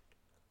flash,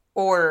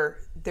 or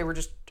they were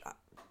just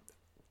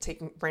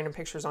taking random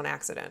pictures on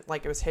accident.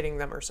 Like it was hitting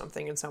them or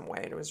something in some way,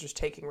 and it was just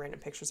taking random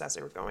pictures as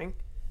they were going.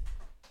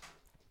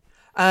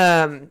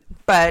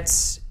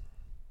 But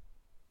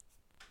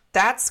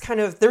that's kind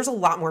of, there's a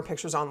lot more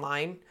pictures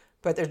online,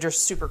 but they're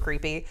just super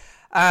creepy.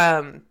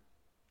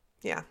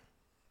 Yeah.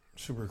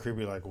 Super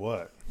creepy, like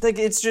what? Like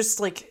it's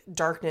just like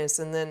darkness,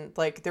 and then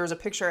like there was a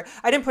picture.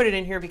 I didn't put it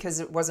in here because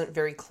it wasn't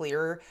very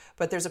clear,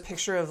 but there's a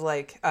picture of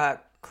like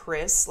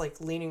Chris like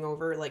leaning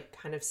over, like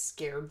kind of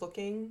scared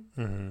looking,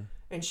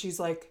 and she's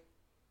like.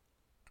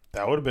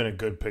 That would have been a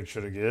good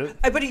picture to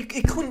get. But he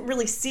couldn't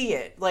really see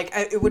it. Like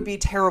it would be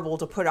terrible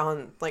to put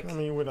on. Like I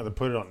mean, you wouldn't have to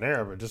put it on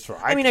there, but just for.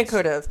 I mean, I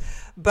could have,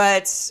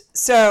 but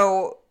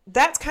so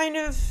that's kind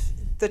of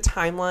the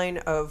timeline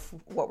of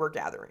what we're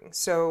gathering.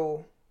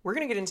 So we're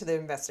gonna get into the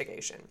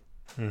investigation.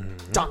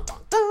 Mm-hmm. Dun dun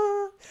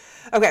dun.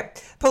 Okay,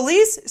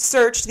 police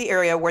searched the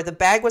area where the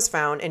bag was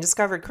found and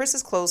discovered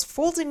Chris's clothes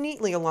folded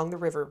neatly along the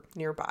river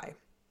nearby.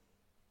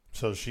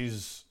 So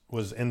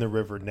was in the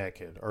river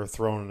naked, or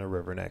thrown in the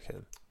river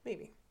naked.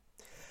 Maybe.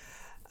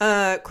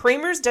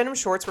 Kramer's denim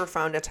shorts were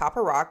found atop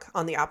a rock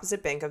on the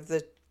opposite bank of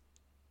the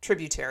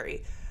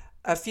tributary,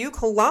 a few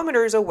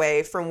kilometers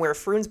away from where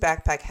Froon's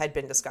backpack had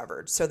been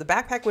discovered. So the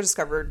backpack was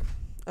discovered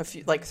I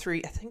think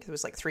it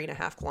was like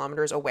 3.5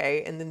 kilometers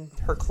away, and then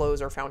her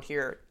clothes are found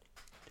here.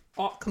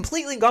 All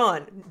completely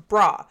gone.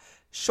 Bra,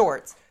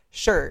 shorts,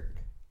 shirt,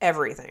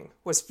 everything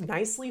was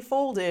nicely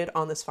folded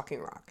on this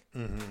fucking rock.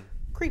 Mm-hmm.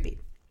 Creepy.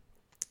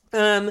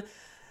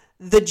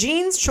 The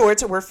jeans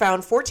shorts were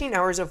found 14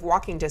 hours of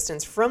walking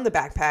distance from the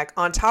backpack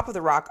on top of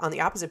the rock on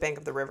the opposite bank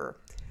of the river.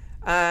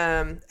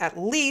 At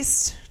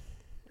least,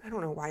 I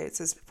don't know why it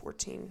says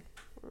 14.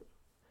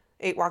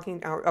 8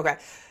 walking hours. Okay.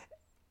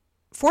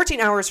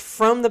 14 hours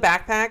from the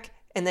backpack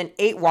and then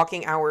 8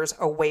 walking hours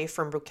away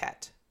from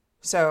Bouquet.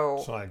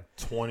 So like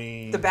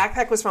 20. The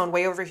backpack was found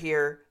way over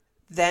here.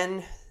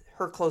 Then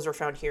her clothes were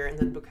found here, and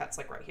then Bouquet's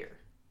like right here.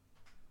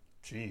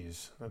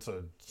 Jeez, that's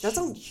a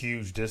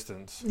huge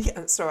distance.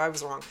 Yeah, so I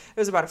was wrong. It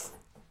was about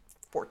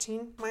a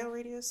 14-mile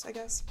radius, I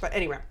guess. But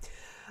anyway,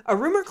 a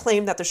rumor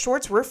claimed that the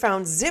shorts were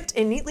found zipped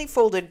and neatly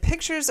folded.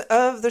 Pictures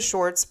of the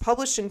shorts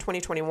published in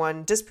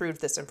 2021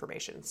 disproved this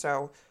information.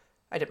 So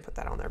I didn't put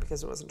that on there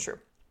because it wasn't true.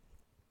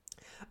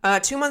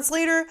 2 months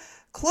later,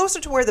 closer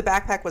to where the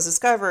backpack was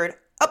discovered,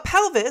 A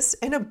pelvis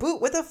and a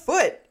boot with a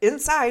foot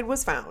inside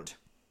was found.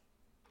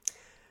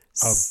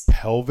 A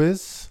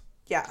pelvis?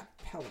 Yeah,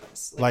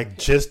 pelvis. Like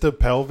just a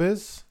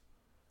pelvis?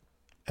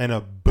 And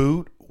a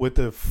boot with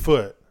a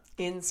foot?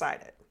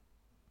 Inside it.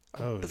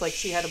 Oh, But like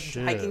she had a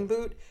shit. hiking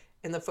boot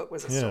and the foot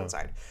was still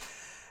inside.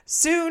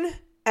 Soon,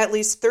 at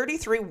least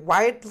 33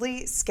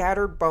 widely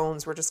scattered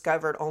bones were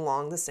discovered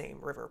along the same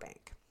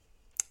riverbank.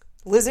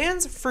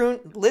 Lizanne's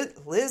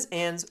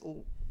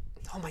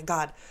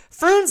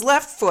Froon's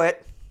left foot,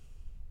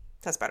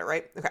 that's better,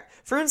 right? Okay.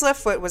 Froon's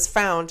left foot was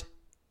found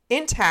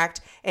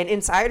intact and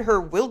inside her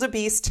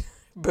wildebeest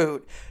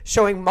boot,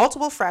 showing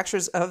multiple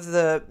fractures of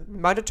the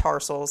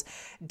metatarsals.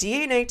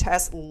 DNA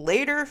tests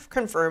later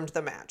confirmed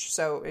the match,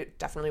 so it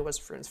definitely was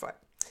Froon's foot.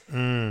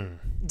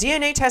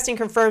 DNA testing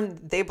confirmed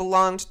they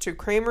belonged to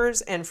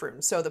Kramer's and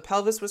Froon's. So the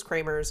pelvis was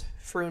Kramer's,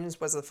 Froon's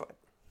was the foot.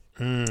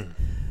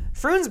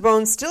 Froon's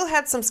bones still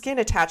had some skin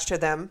attached to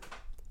them,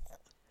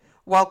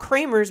 while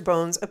Kramer's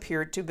bones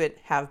appeared to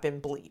have been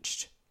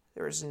bleached.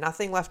 There was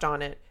nothing left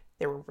on it.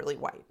 They were really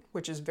white,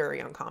 which is very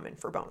uncommon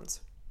for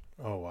bones.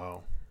 Oh,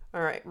 wow.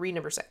 All right, read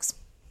number 6.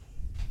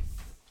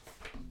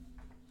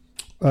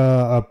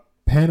 A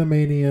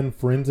Panamanian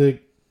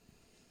forensic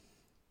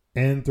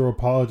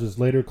anthropologist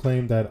later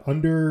claimed that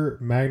under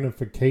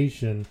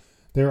magnification,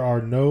 there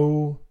are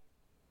no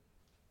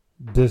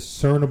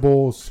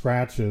discernible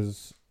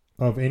scratches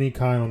of any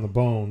kind on the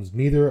bones,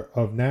 neither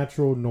of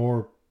natural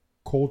nor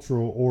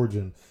cultural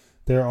origin.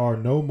 There are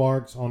no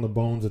marks on the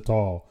bones at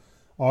all.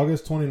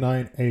 August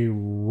 29th, a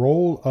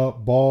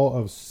roll-up ball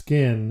of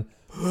skin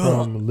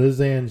from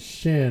Lizanne's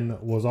shin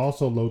was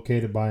also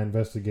located by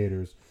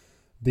investigators.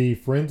 The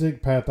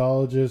forensic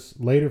pathologist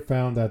later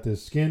found that the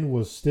skin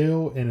was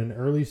still in an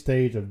early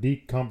stage of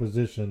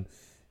decomposition,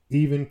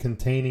 even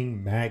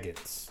containing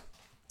maggots.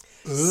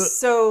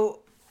 So,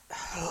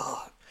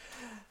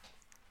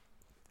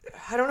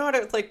 I don't know how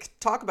to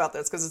talk about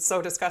this because it's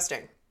so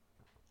disgusting.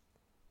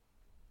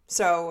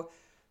 So,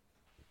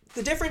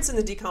 the difference in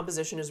the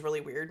decomposition is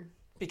really weird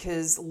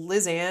because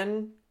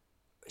Lizanne,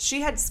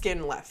 she had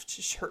skin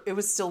left. It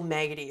was still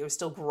maggoty. It was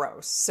still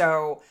gross.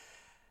 So,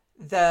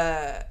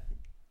 the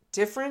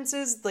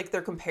differences,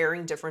 they're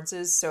comparing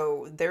differences.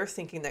 So, they're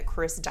thinking that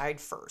Chris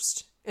died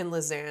first and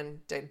Lizanne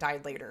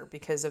died later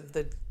because of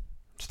the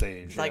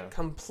stage,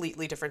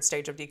 completely different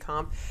stage of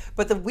decomp.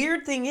 But the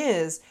weird thing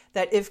is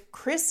that if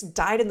Chris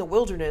died in the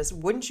wilderness,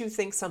 wouldn't you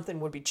think something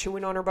would be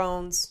chewing on her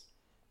bones?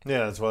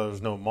 Yeah, that's why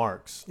there's no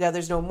marks. Yeah,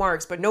 there's no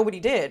marks, but nobody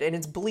did, and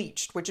it's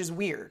bleached, which is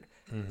weird.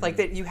 Like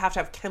that, you have to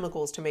have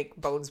chemicals to make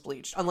bones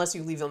bleached, unless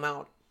you leave them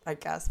out, I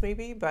guess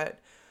maybe. But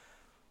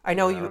I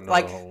know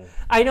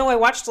I know I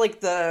watched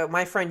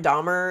my friend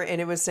Dahmer, and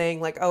it was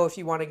saying oh, if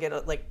you want to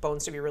get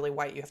bones to be really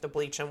white, you have to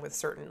bleach them with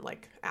certain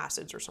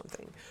acids or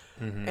something.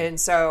 And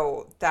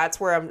so that's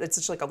where it's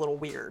just a little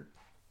weird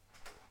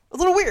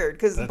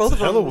because both of them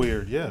hella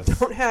weird. Yes,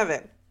 don't have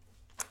it.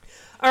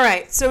 All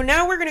right, so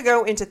now we're going to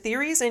go into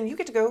theories, and you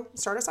get to go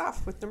start us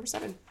off with number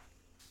 7.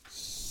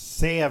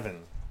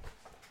 7.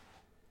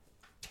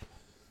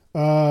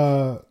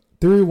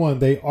 Theory 1.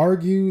 They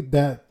argue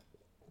that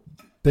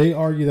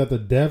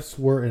the deaths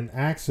were an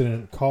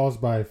accident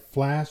caused by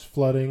flash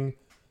flooding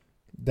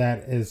that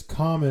is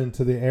common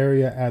to the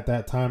area at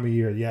that time of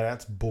year. Yeah,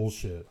 that's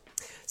bullshit.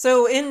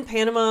 So in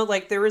Panama,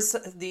 there was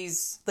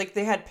these,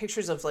 they had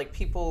pictures of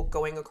people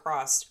going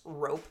across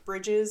rope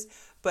bridges,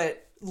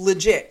 but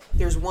legit,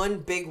 there's one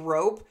big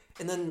rope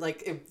and then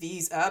it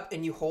V's up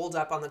and you hold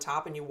up on the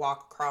top and you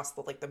walk across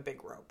the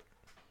big rope.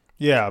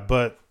 Yeah,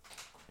 but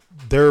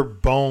their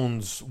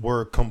bones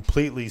were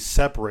completely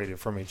separated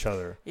from each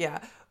other. Yeah.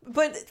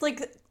 But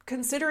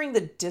considering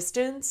the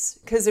distance,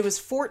 because it was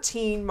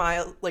 14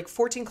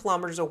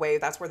 kilometers away,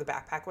 that's where the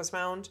backpack was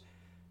found.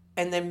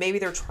 And then maybe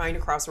they're trying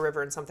to cross a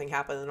river and something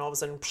happened and all of a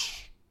sudden,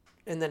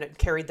 and then it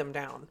carried them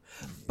down.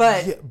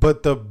 But yeah,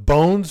 but the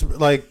bones,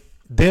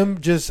 them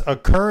just a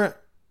current,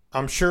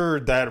 I'm sure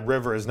that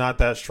river is not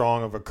that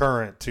strong of a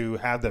current to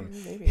have them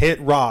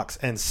hit rocks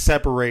and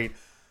separate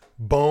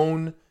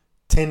bone,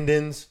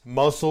 tendons,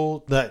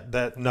 muscle.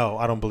 No,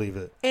 I don't believe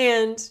it.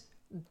 And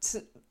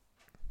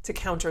to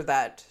counter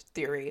that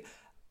theory,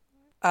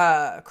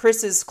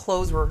 Chris's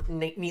clothes were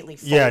neatly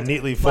folded. Yeah,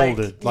 neatly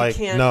folded.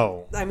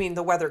 No. I mean,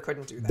 the weather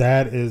couldn't do that.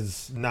 That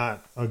is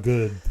not a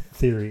good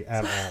theory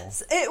at all.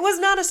 It was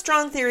not a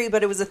strong theory,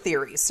 but it was a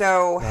theory.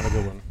 So not a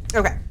good one.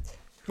 Okay.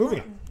 Moving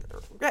on.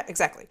 Yeah,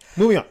 exactly.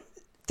 Moving on.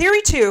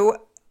 Theory 2,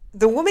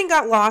 the woman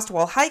got lost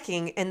while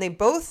hiking and they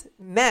both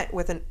met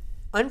with an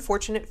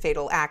unfortunate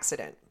fatal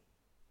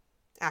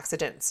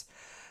accidents.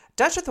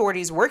 Dutch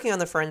authorities working on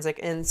the forensic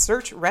and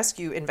search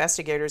rescue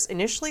investigators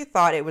initially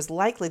thought it was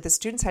likely the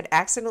students had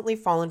accidentally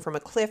fallen from a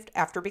cliff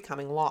after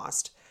becoming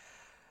lost.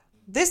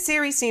 This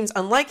theory seems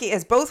unlikely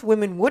as both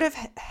women would have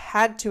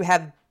had to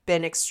have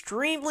been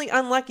extremely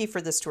unlucky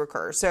for this to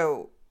occur.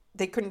 So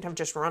they couldn't have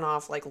just run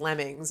off like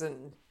lemmings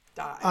and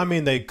died. I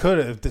mean, they could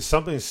have. If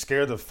something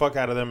scared the fuck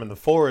out of them in the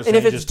forest and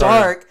if it's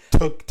dark,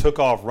 took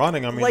off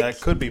running. I mean,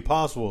 that could be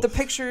possible. The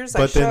pictures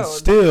but I showed. Then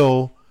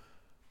still,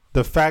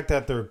 the fact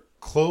that their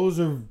clothes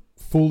are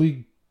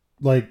fully,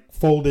 like,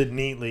 folded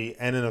neatly,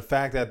 and in the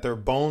fact that their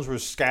bones were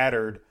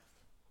scattered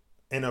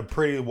in a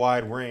pretty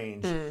wide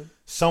range.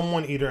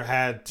 Someone either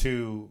had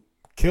to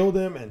kill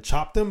them and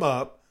chop them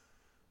up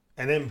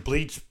and then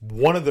bleach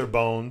one of their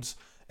bones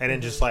and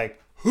then just like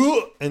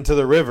into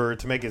the river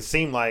to make it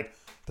seem like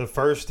the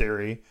first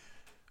theory,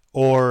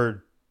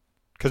 or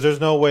because there's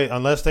no way,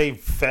 unless they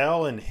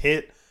fell and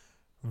hit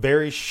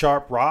very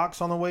sharp rocks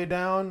on the way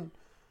down.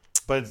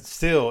 But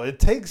still, it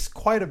takes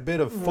quite a bit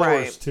of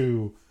force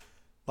to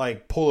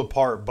like pull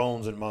apart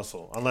bones and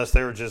muscle, unless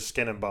they were just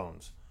skin and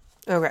bones.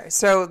 Okay,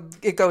 so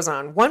it goes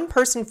on. One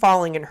person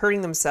falling and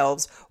hurting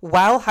themselves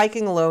while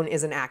hiking alone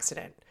is an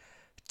accident.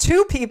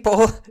 2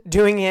 people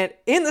doing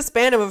it in the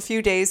span of a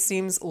few days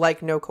seems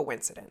like no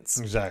coincidence.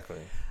 Exactly.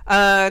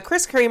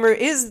 Chris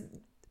Kramer's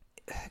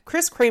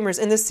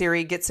in this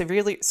theory gets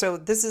severely... So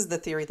this is the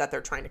theory that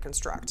they're trying to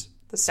construct,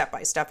 the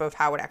step-by-step of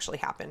how it actually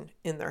happened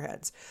in their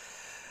heads.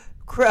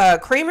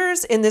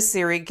 Kramer's in this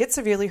theory gets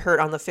severely hurt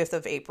on the 5th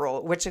of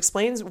April, which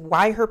explains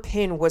why her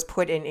pin was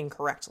put in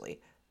incorrectly.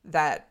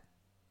 That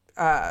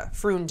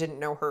Froon didn't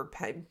know her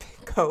pin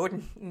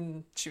code,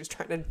 and she was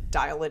trying to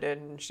dial it in,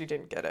 and she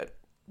didn't get it.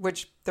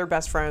 Which, they're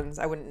best friends.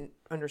 I wouldn't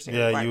understand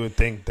why. Yeah, you would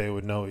think they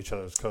would know each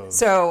other's code.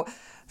 So,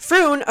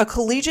 Froon, a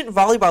collegiate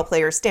volleyball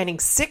player standing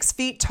 6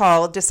 feet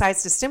tall,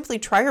 decides to simply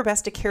try her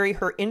best to carry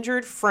her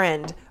injured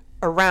friend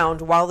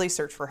around while they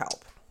search for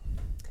help.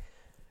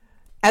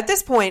 At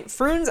this point,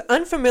 Froon's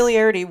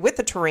unfamiliarity with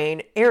the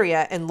terrain,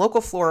 area, and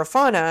local flora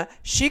fauna,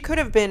 she could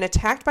have been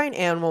attacked by an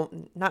animal,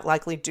 not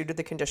likely due to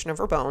the condition of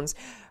her bones,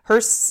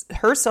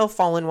 herself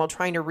fallen while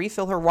trying to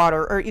refill her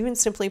water, or even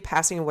simply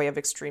passing away of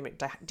extreme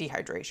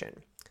dehydration.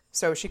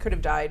 So she could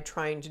have died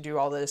trying to do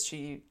all this.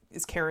 She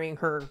is carrying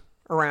her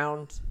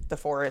around the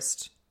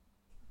forest,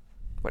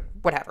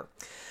 whatever.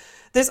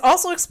 This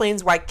also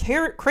explains why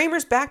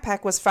Kramer's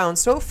backpack was found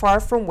so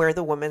far from where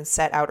the woman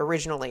set out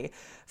originally.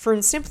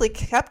 Fern simply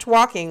kept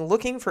walking,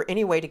 looking for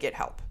any way to get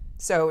help.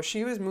 So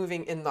she was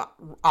moving in the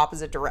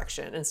opposite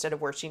direction instead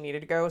of where she needed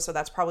to go. So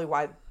that's probably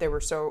why they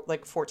were so,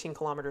 14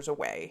 kilometers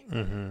away.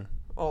 Mm-hmm.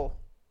 Oh,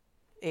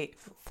 8.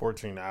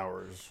 14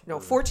 hours. No,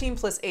 14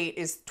 plus 8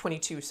 is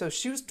 22. So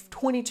she was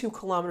 22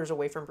 kilometers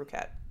away from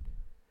Bruquette.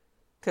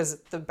 Because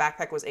the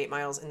backpack was 8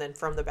 miles. And then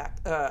from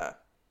Bruquette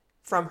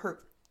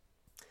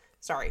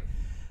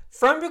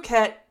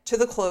to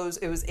the clothes,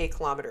 it was 8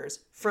 kilometers.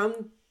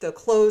 From the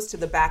clothes to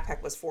the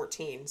backpack was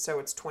 14, so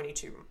it's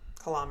 22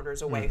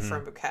 kilometers away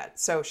from Bruquette.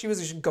 So she was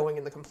just going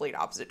in the complete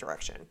opposite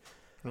direction.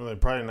 Well, they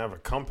probably didn't have a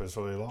compass,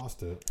 so they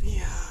lost it.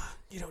 Yeah,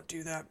 you don't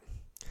do that.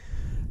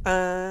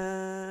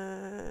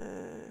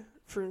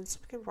 For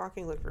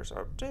walking, look for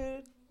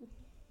update.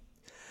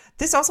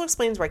 This also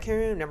explains why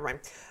never mind.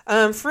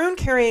 Froon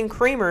carrying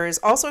Kramer's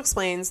also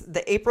explains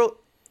the April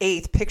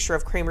 8th picture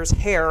of Kramer's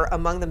hair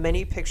among the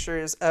many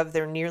pictures of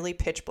their nearly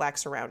pitch black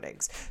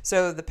surroundings.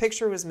 So the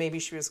picture was maybe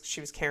she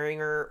was carrying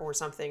her or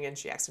something, and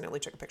she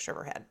accidentally took a picture of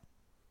her head.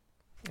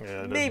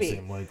 Yeah, it doesn't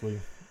seem likely.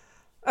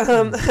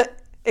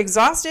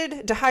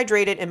 Exhausted,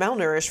 dehydrated, and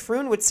malnourished,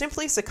 Froon would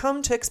simply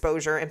succumb to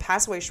exposure and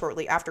pass away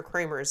shortly after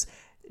Kramer's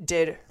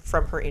did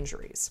from her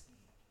injuries.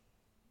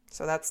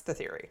 So that's the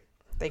theory.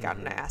 They got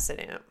an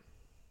accident.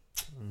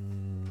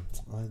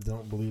 I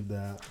don't believe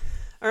that.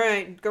 All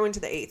right, go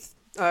into the 8th.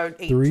 8,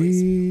 3.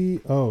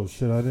 Please. Oh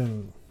shit! I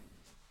didn't.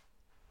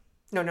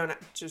 No.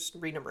 Just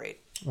read number 8.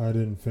 I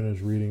didn't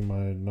finish reading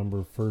my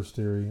first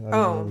theory. I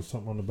know there was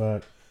something on the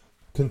back.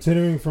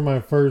 Continuing from my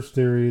first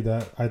theory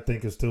that I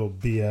think is still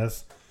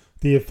BS.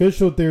 The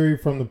official theory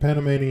from the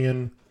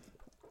Panamanian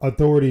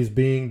authorities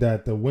being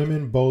that the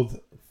women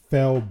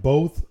fell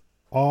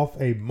off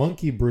a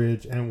monkey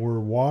bridge and were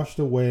washed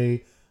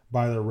away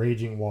by the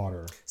raging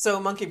water. So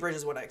monkey bridge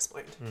is what I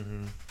explained.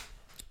 Mm-hmm.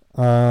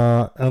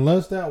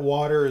 Unless that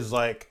water is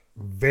like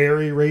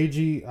very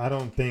ragey, I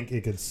don't think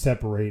it could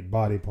separate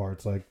body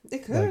parts like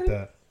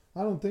that.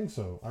 I don't think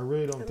so. I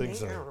really don't think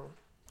so.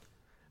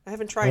 I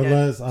haven't tried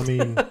it. I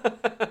mean,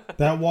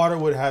 that water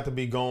would have to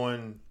be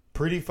going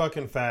pretty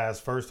fucking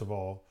fast, first of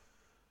all.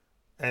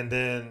 And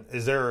then,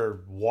 is there a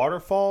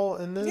waterfall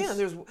in this? Yeah,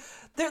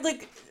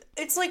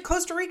 it's like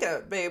Costa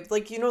Rica, babe.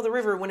 The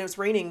river, when it's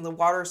raining, the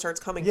water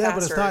starts coming faster. Yeah,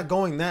 but it's not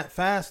going that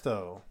fast,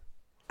 though.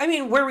 I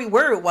mean, where we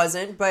were, it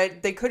wasn't,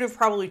 but they could have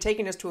probably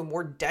taken us to a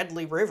more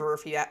deadly river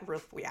if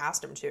we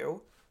asked them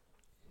to.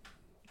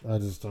 I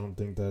just don't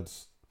think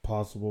that's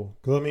possible.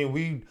 Because, I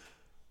mean,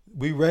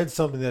 we read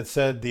something that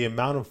said the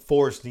amount of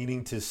force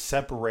needing to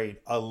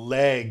separate a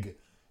leg,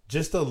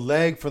 just a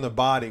leg from the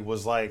body,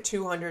 was like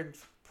 200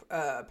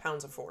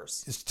 pounds of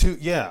force.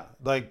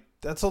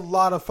 That's a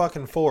lot of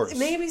fucking force.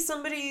 Maybe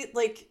somebody,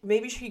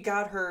 maybe she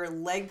got her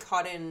leg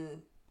caught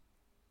in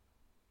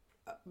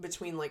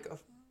between,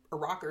 a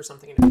rock or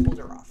something, and it pulled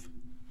her off.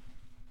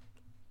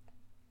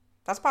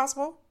 That's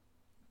possible.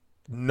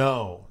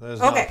 No, that's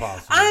not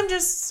possible. I'm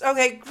just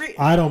great.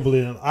 I don't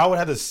believe it. I would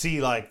have to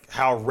see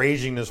how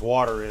raging this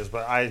water is,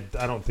 but I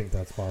don't think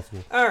that's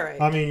possible. All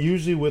right. I mean,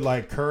 usually with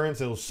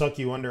currents, it'll suck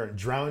you under and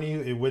drown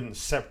you. It wouldn't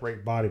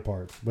separate body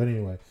parts. But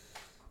anyway,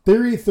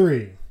 theory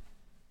 3.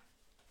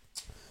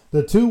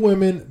 The two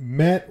women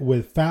met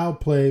with foul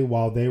play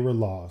while they were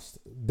lost.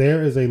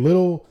 There is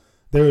little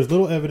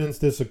evidence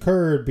this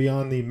occurred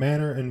beyond the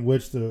manner in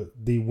which the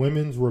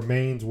women's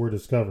remains were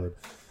discovered.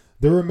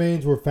 The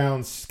remains were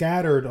found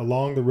scattered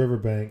along the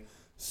riverbank,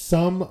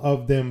 some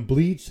of them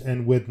bleached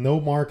and with no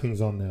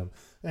markings on them.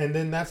 And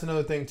then that's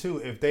another thing too.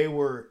 If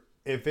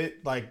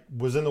it like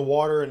was in the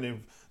water and if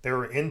they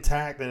were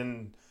intact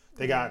and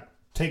they got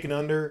taken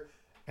under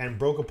and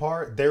broke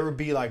apart, there would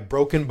be like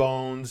broken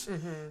bones.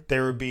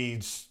 There would be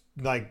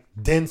like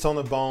dents on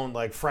the bone,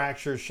 like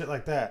fractures, shit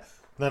like that.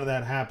 None of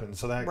that happened,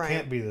 so that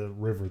can't be the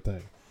river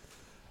thing.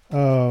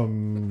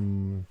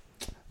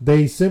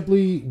 They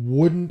simply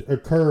wouldn't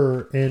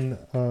occur in.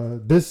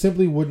 This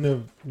simply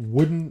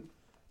wouldn't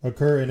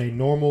occur in a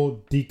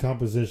normal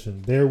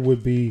decomposition. There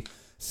would be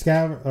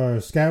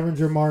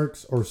scavenger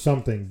marks or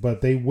something,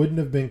 but they wouldn't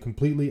have been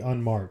completely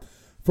unmarked.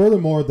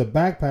 Furthermore, the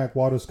backpack,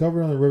 while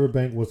discovered on the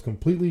riverbank, was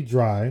completely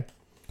dry.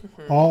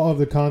 All of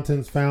the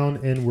contents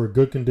found in were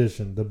good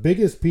condition. The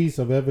biggest piece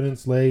of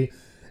evidence lay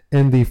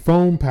in the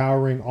phone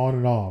powering on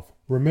and off.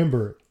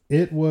 Remember,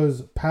 it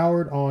was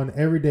powered on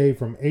every day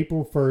from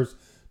April 1st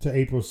to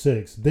April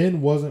 6th,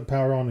 then wasn't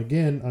powered on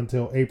again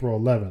until April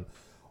 11th.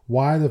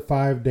 Why the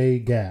 5-day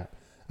gap?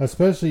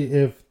 Especially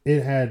if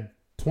it had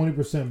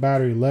 20%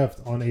 battery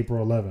left on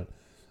April 11th,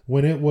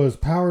 when it was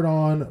powered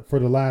on for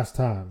the last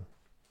time.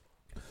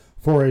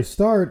 For a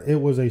start,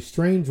 it was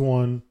strange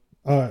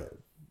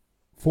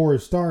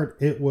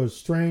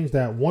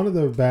that one of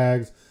the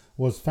bags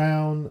was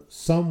found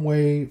some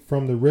way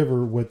from the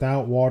river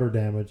without water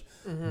damage.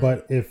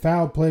 But if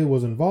foul play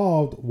was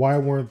involved, why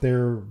weren't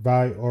their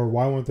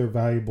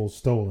valuables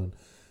stolen?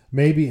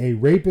 Maybe a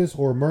rapist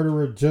or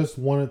murderer just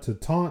wanted to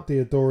taunt the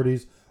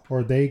authorities,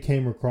 or they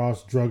came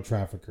across drug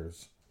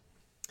traffickers.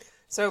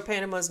 So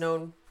Panama's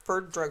known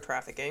for drug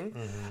trafficking.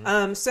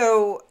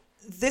 So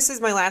this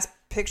is my last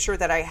picture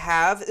that I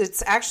have.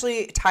 It's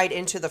actually tied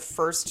into the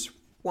first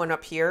one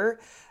up here,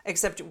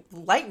 except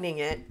lightening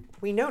it,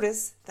 we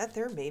notice that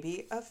there may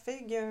be a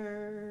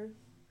figure.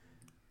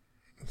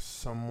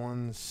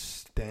 Someone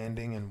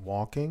standing and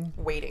walking?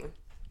 Waiting.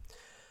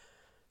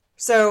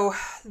 So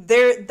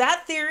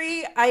that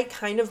theory I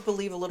kind of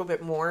believe a little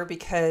bit more,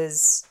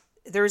 because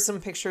there's some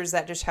pictures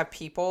that just have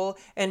people,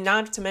 and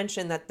not to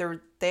mention that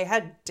they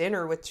had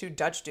dinner with two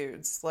Dutch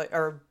dudes,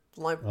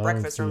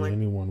 breakfast. I don't see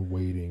anyone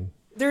waiting.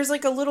 There's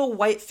like a little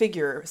white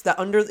figure that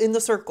in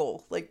the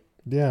circle, like.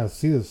 Yeah, I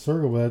see the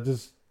circle, but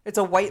it's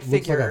a white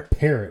figure. Looks like a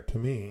parrot to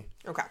me.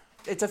 Okay,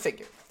 it's a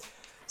figure.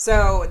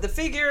 So the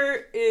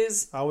figure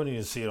is. I wouldn't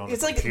even see it on the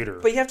computer.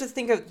 But you have to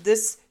think of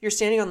this. You're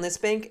standing on this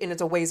bank, and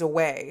it's a ways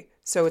away.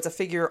 So it's a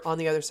figure on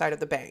the other side of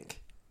the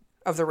bank,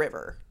 of the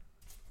river.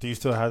 Do you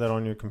still have that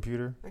on your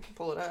computer? I can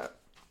pull it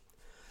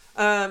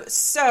up.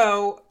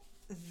 So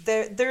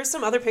there's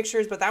some other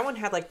pictures, but that one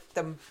had like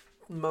the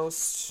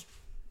most.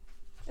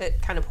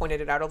 It kind of pointed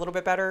it out a little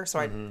bit better, so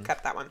I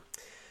kept that one.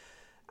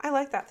 I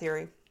like that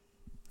theory.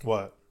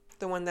 What?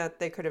 The one that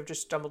they could have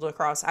just stumbled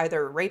across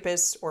either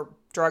rapists or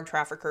drug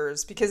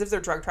traffickers, because if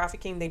they're drug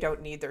trafficking, they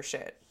don't need their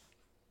shit.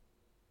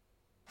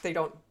 They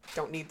don't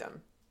need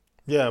them.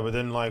 Yeah, but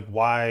then like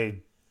why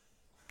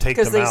take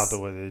them out the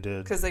way they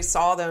did? Because they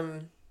saw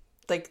them,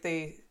 like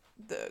the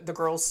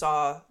girls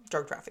saw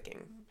drug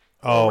trafficking.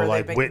 Oh,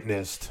 like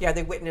witnessed. Yeah,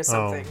 they witnessed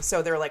something.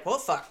 So they're like, well,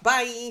 fuck,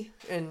 bye,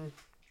 and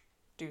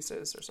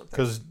deuces or something.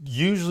 Because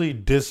usually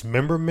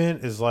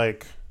dismemberment is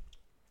like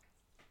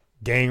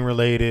gang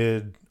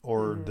related,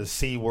 or the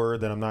C word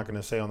that I'm not going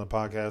to say on the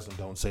podcast, and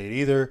don't say it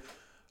either.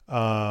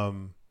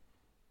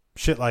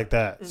 Shit like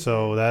that.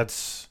 So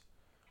that's,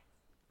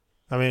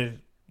 I mean,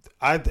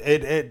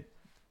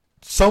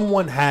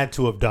 someone had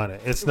to have done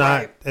it. It's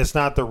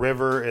not the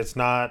river. It's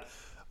not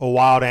a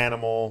wild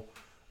animal,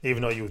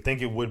 even though you would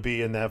think it would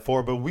be in that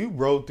forest. But we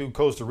rode through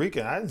Costa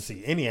Rica, and I didn't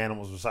see any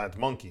animals besides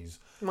monkeys.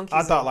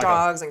 I thought like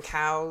dogs and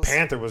cows.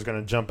 Panther was going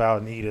to jump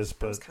out and eat us,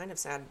 but I was kind of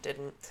sad it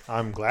didn't.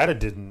 I'm glad it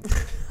didn't.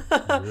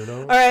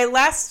 All right,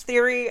 last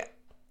theory.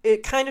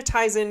 It kind of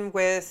ties in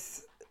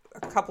with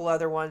a couple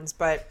other ones,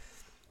 but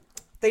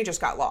they just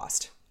got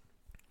lost.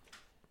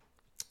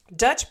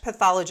 Dutch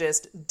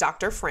pathologist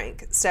Dr.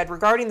 Frank said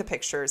regarding the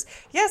pictures,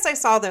 "Yes, I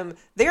saw them.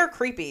 They are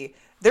creepy.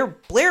 They're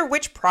Blair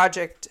Witch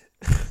Project."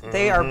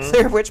 They are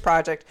Blair Witch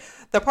Project.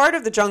 The part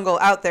of the jungle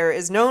out there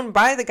is known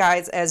by the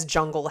guides as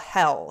Jungle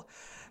Hell.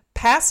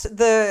 Past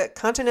the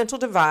Continental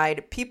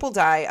Divide, people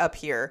die up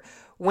here.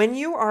 When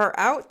you are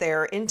out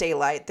there in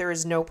daylight, there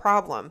is no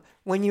problem.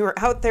 When you are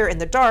out there in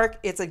the dark,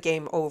 it's a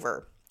game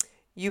over.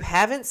 You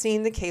haven't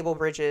seen the cable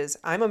bridges.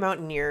 I'm a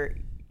mountaineer.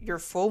 You're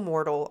full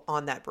mortal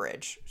on that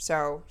bridge.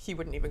 So he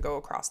wouldn't even go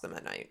across them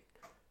at night.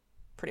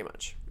 Pretty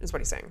much is what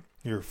he's saying.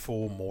 You're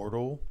full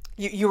mortal?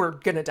 You were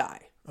going to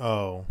die.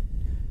 Oh.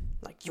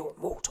 Like, you're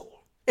mortal.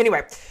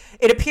 Anyway,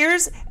 it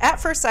appears at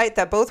first sight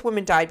that both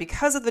women died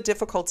because of the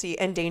difficulty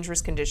and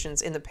dangerous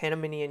conditions in the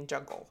Panamanian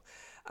jungle.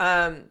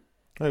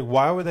 Like,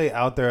 why were they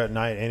out there at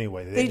night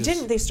anyway? They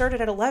didn't. They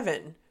started at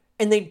 11.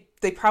 And they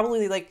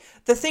probably, like...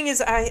 The thing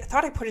is, I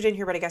thought I put it in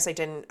here, but I guess I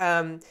didn't.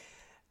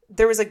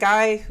 there was a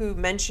guy who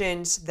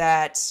mentioned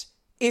that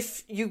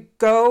if you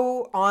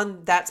go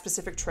on that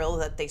specific trail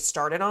that they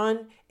started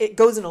on, it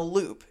goes in a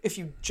loop. If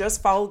you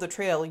just follow the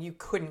trail, you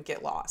couldn't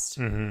get lost.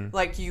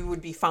 Like, you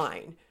would be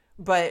fine.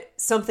 But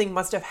something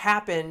must have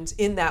happened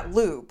in that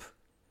loop.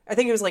 I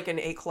think it was like an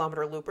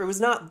 8-kilometer loop. It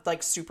was not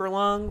like super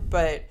long,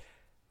 but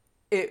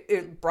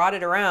it brought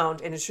it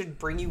around, and it should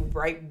bring you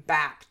right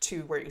back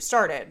to where you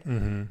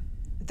started.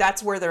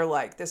 That's where they're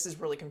like, this is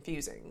really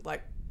confusing.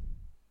 Like,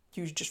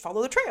 you just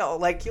follow the trail.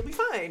 Like, you'll be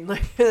fine.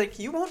 Like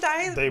you won't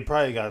die. They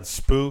probably got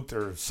spooked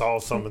or saw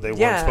something they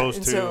weren't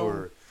supposed to.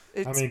 So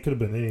it could have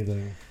been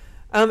anything.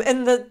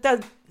 And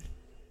the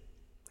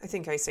I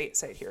think I say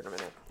it here in a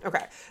minute.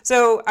 Okay.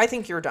 So I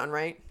think you're done,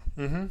 right?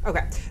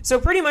 Okay. So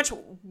pretty much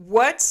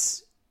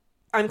what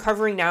I'm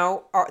covering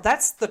now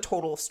that's the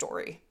total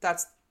story.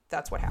 That's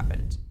what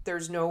happened.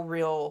 There's no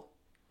real,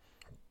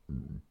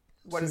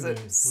 what is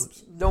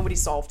it? Nobody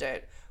solved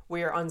it.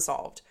 We are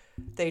unsolved.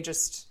 They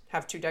just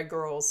have 2 dead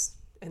girls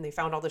and they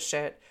found all this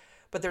shit.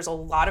 But there's a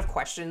lot of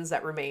questions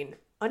that remain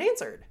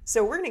unanswered.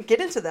 So we're going to get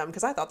into them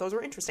because I thought those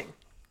were interesting.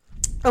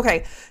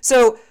 Okay.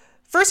 So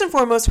first and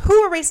foremost,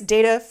 who erased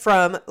data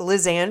from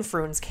Lizanne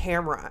Froon's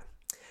camera?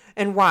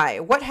 And why?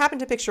 What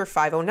happened to picture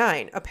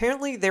 509?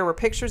 Apparently, there were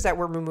pictures that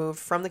were removed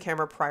from the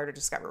camera prior to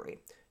discovery.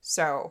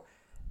 So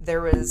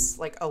there was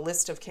like a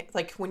list of,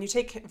 like when you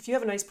if you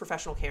have a nice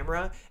professional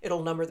camera,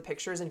 it'll number the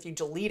pictures. And if you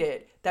delete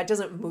it, that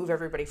doesn't move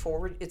everybody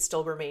forward. It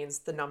still remains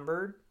the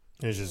numbered.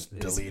 It's just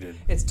deleted.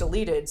 It's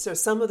deleted. So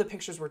some of the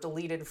pictures were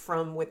deleted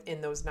from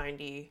within those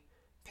 90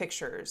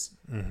 pictures.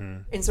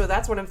 And so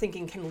that's what I'm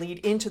thinking can lead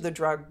into the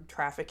drug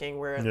trafficking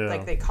where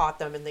like they caught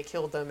them and they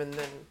killed them and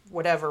then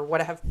whatever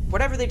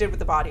they did with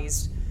the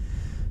bodies,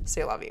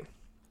 c'est la vie.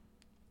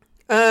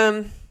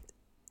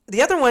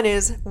 The other one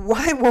is,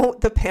 why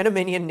won't the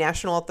Panamanian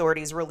national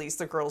authorities release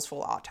the girls'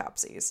 full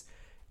autopsies?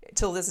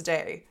 Till this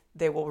day,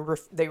 they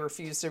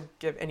refuse to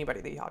give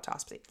anybody the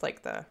autopsy,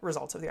 like the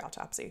results of the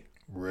autopsy.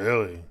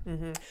 Really?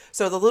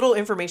 So the little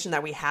information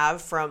that we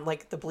have from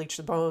like the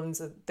bleached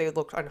bones, they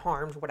look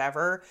unharmed,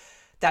 whatever,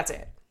 that's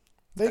it.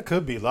 They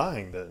could be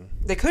lying then.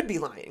 They could be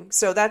lying.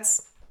 So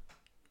that's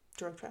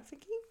drug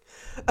trafficking.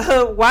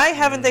 Why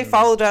haven't they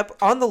followed up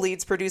on the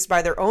leads produced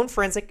by their own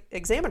forensic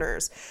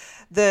examiners,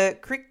 the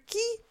Creaky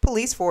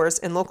police force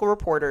and local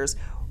reporters,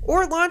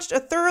 or launched a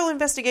thorough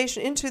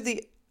investigation into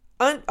the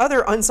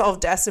other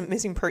unsolved deaths and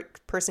missing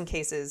person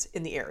cases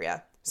in the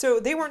area?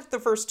 So they weren't the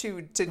first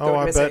two to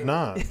go missing. I bet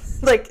not.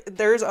 Like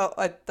there's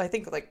I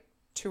think like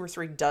 2 or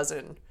 3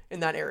 dozen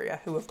in that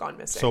area who have gone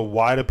missing. So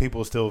why do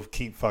people still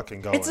keep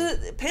fucking going? It's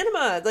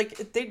Panama. Like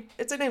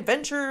it's an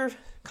adventure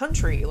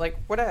country. Like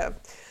whatever.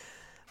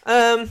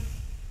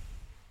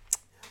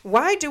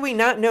 Why do we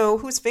not know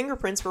whose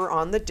fingerprints were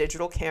on the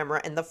digital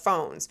camera and the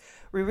phones?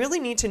 We really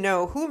need to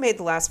know who made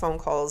the last phone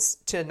calls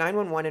to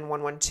 911 and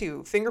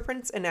 112.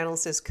 Fingerprints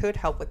analysis could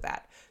help with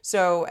that.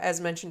 So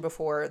as mentioned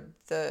before,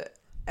 the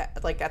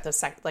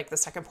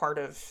second part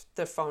of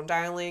the phone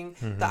dialing,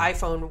 the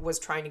iPhone was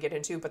trying to get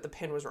into, but the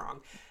PIN was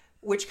wrong.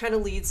 Which kind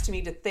of leads to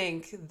me to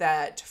think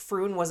that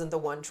Froon wasn't the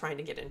one trying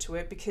to get into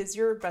it, because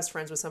you're best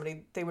friends with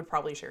somebody, they would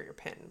probably share your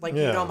PIN. Like,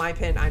 you know my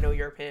PIN, I know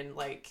your PIN.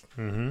 Like,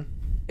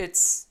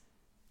 it's...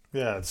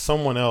 Yeah,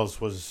 someone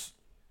else was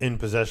in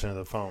possession of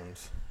the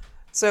phones.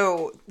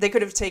 So they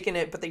could have taken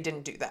it, but they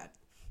didn't do that.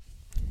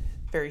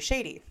 Very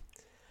shady.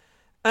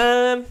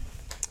 Okay.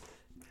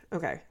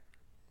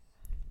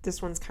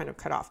 This one's kind of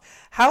cut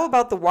off. How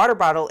about the water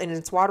bottle and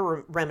its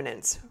water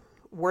remnants?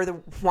 Were the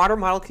water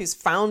molecules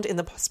found in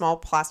the small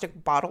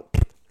plastic bottle?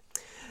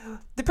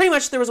 Pretty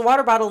much, there was a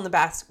water bottle in the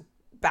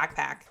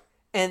backpack,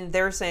 and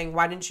they're saying,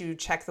 why didn't you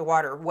check the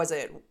water? Was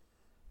it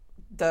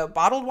the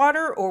bottled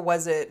water, or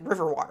was it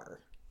river water?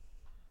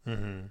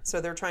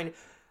 So they're trying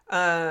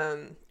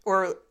to,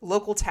 or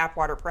local tap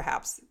water,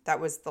 perhaps. That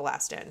was the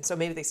last end. So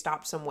maybe they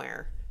stopped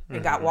somewhere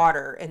and got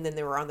water, and then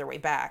they were on their way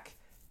back,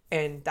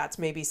 and that's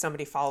maybe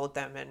somebody followed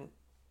them and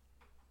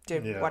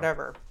did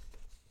whatever.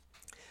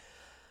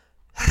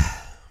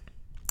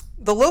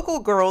 The local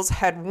girls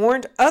had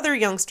warned other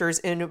youngsters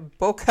in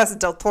Bocas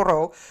del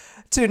Toro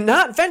to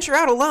not venture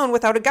out alone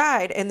without a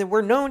guide, and they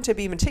were known to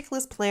be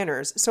meticulous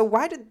planners. So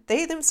why did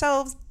they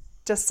themselves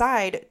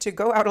decide to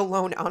go out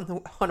alone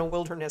on a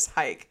wilderness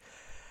hike?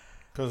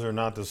 Because they're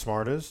not the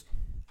smartest?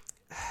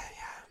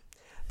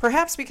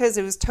 Perhaps because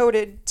it was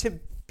touted to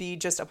be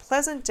just a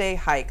pleasant day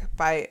hike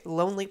by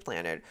Lonely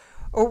Planet.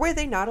 Or were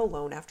they not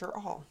alone after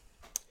all?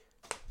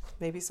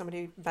 Maybe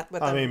somebody met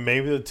with them. I mean,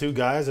 maybe the 2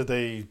 guys that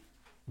they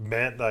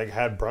met, like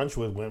had brunch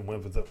with, went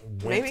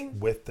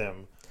with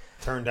them.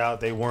 Turned out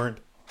they weren't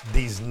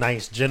these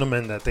nice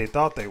gentlemen that they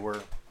thought they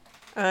were.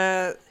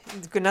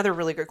 Another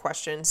really good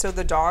question. So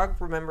the dog,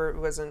 remember, it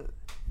wasn't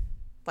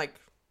like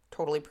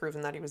totally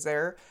proven that he was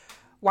there.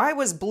 Why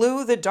was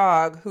Blue the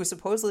dog, who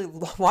supposedly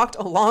walked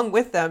along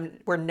with them,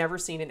 were never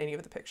seen in any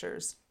of the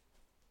pictures?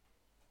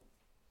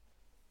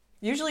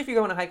 Usually if you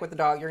go on a hike with the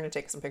dog, you're going to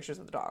take some pictures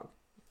of the dog.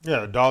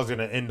 Yeah, the dog's going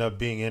to end up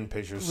being in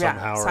pictures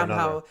somehow or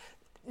another.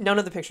 None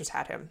of the pictures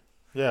had him.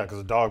 Yeah, because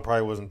the dog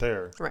probably wasn't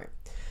there. Right.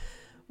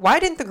 Why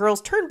didn't the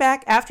girls turn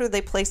back after they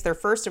placed their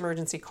first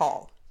emergency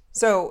call?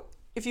 So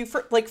if you,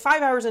 like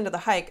 5 hours into the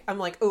hike, I'm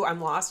like, oh,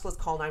 I'm lost. Let's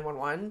call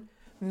 911.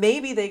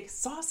 Maybe they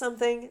saw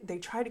something. They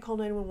tried to call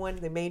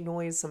 911. They made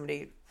noise.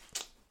 Somebody.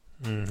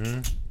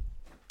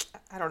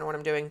 I don't know what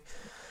I'm doing.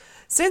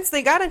 Since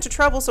they got into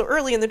trouble so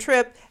early in the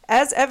trip,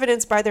 as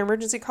evidenced by their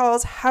emergency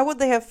calls, how would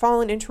they have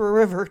fallen into a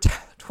river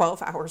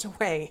 12 hours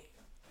away?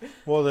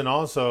 Well, then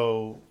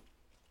also,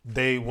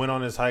 they went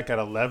on this hike at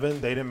 11.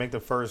 They didn't make the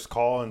first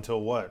call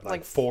until what?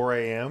 Like 4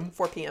 a.m.?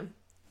 4 p.m.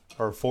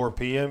 Or 4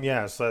 p.m.?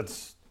 Yeah, so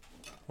that's,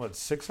 what,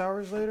 6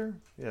 hours later?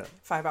 Yeah.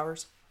 5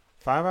 hours.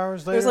 5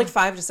 hours later? It was like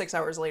 5 to 6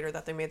 hours later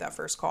that they made that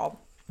first call.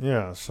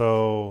 Yeah,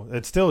 so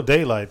it's still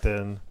daylight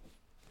then.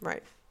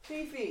 Right.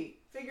 Fifi,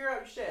 figure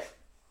out shit.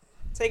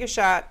 Take a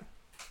shot.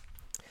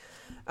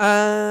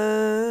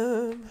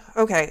 Okay,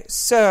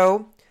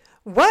 so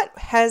what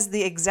has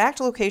the exact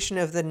location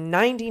of the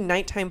 90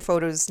 nighttime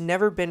photos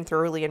never been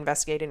thoroughly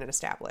investigated and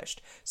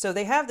established? So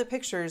they have the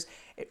pictures.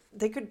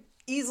 They could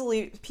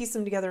easily piece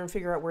them together and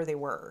figure out where they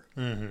were.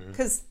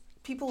 Because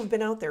people have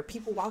been out there.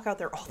 People walk out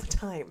there all the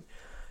time.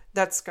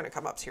 That's going to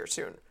come up here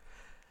soon.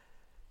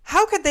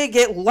 How could they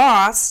get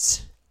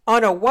lost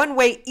on a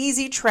one-way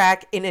easy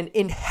track in an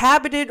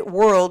inhabited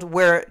world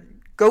where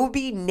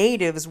Gobi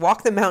natives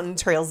walk the mountain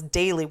trails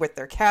daily with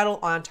their cattle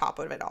on top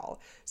of it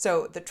all?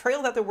 So the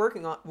trail that they're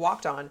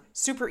walked on,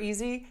 super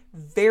easy,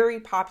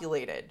 very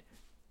populated.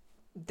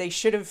 They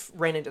should have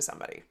ran into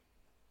somebody.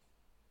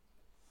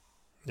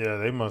 Yeah,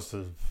 they must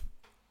have.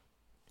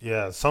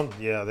 That's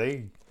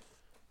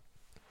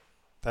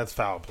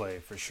foul play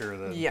for sure.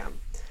 Then. Yeah.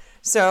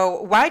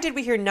 So why did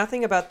we hear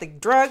nothing about the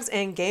drugs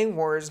and gang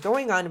wars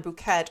going on in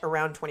Phuket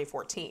around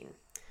 2014,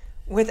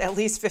 with at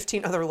least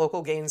 15 other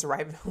local gangs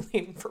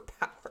rivaling for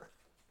power?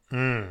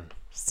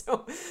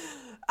 So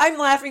I'm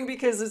laughing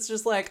because it's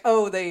just like,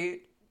 oh, they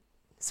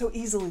so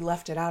easily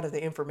left it out of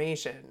the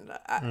information.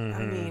 I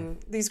mean,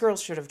 these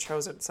girls should have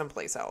chosen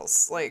someplace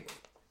else. Like,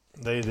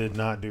 they did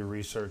not do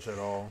research at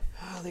all.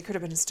 Oh, they could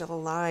have been still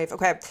alive.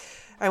 Okay,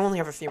 I only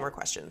have a few more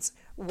questions.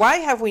 Why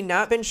have we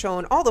not been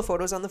shown all the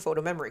photos on the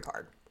photo memory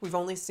card? We've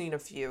only seen a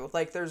few.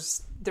 Like,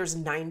 there's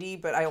 90,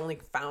 but I only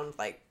found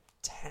like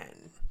 10.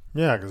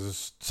 Yeah,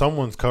 because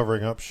someone's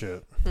covering up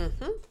shit.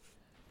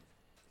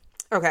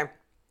 Okay.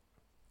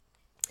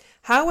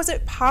 How was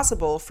it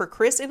possible for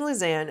Chris and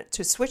Lizanne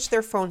to switch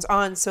their phones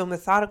on so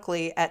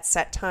methodically at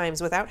set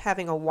times without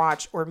having a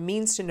watch or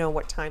means to know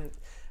what time,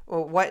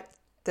 or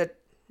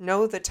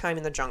know the time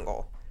in the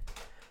jungle?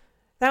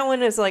 That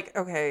one is like,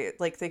 okay,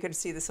 like they could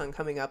see the sun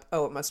coming up.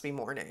 Oh, it must be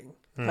morning.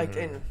 Like,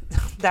 and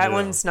that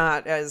one's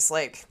not as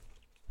like,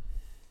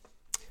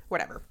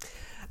 whatever.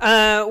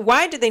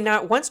 Why did they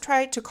not once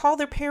try to call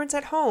their parents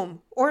at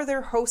home or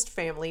their host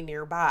family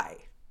nearby?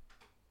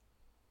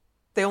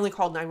 They only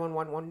called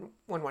 911,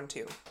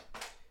 112.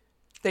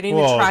 They didn't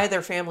even try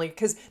their family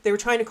because they were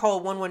trying to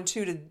call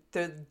 112 to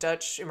the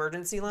Dutch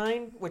emergency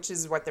line, which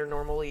is what they're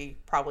normally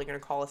probably going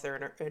to call if they're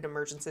in an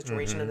emergency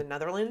situation in the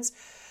Netherlands.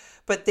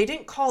 But they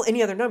didn't call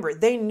any other number.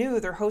 They knew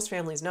their host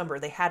family's number.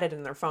 They had it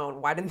in their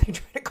phone. Why didn't they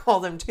try to call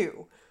them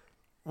too?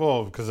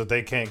 Well, because if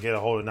they can't get a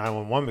hold of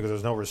 911 because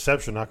there's no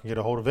reception, I can get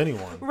a hold of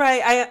anyone.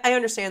 Right. I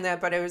understand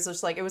that, but it was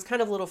just like, it was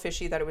kind of a little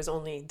fishy that it was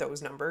only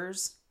those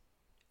numbers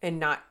and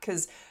not,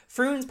 because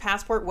Froon's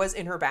passport was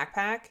in her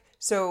backpack.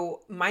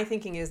 So my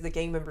thinking is the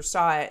gang members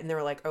saw it and they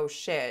were like, oh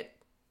shit,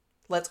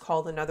 let's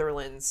call the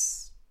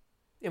Netherlands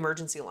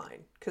emergency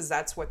line. Because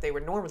that's what they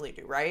would normally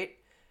do, right?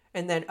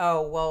 And then,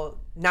 oh,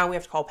 well, now we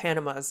have to call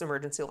Panama's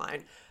emergency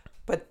line.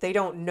 But they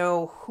don't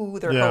know who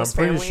their host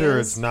family is. I'm pretty sure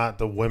it's not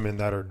the women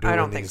that are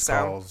doing these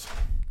calls.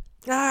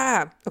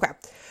 Okay.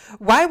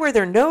 Why were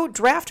there no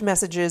draft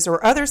messages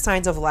or other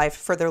signs of life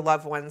for their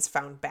loved ones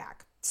found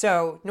back?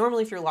 So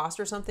normally if you're lost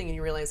or something and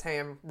you realize, hey,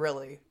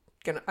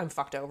 I'm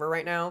fucked over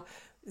right now,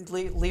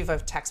 leave a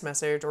text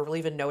message or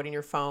leave a note in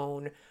your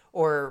phone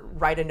or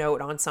write a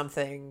note on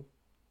something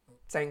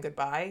saying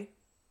goodbye.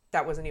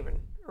 That wasn't even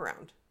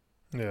around.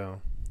 Yeah.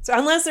 So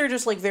unless they're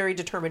just like very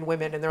determined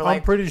women and they're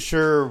like... I'm pretty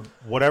sure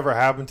whatever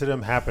happened to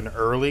them happened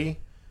early.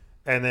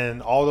 And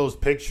then all those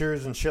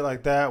pictures and shit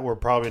like that were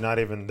probably not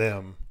even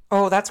them.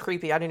 Oh, that's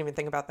creepy. I didn't even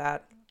think about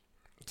that.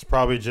 It's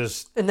probably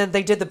just... And then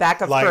they did the back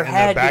of her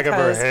head. The back of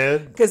her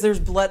head? Because there's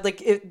blood.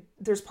 Like,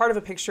 there's part of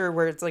a picture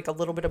where it's like a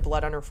little bit of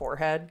blood on her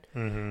forehead.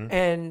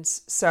 And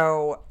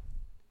so...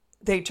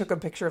 They took a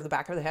picture of the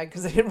back of the head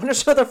because they didn't want to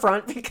show the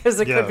front because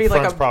it could be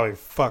like a probably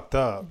fucked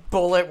up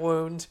bullet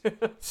wound.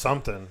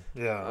 Something,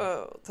 yeah.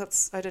 Oh,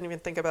 I didn't even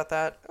think about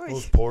that.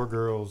 Those poor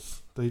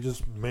girls. They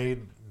just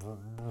made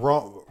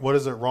wrong. What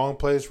is it? Wrong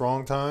place,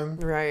 wrong time.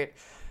 Right.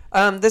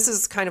 This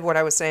is kind of what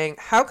I was saying.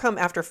 How come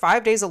after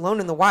 5 days alone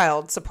in the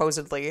wild,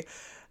 supposedly,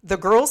 the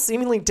girls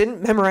seemingly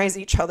didn't memorize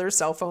each other's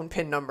cell phone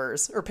PIN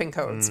numbers or PIN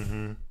codes?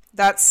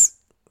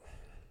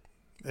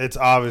 It's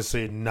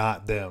obviously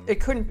not them. It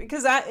couldn't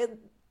because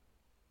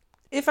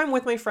if I'm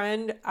with my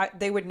friend,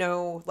 they would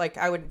know, like,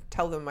 I would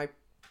tell them my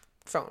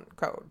phone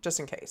code just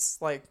in case.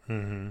 Like,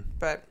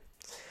 but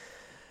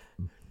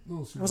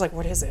I was like,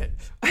 what is it?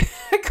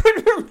 I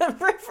couldn't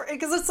remember it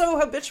because it's so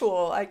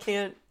habitual. I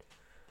can't.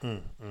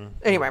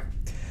 Anyway.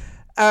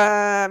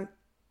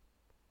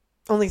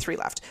 Only 3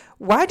 left.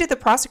 Why did the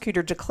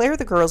prosecutor declare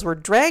the girls were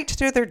dragged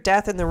to their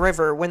death in the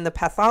river when the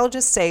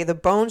pathologists say the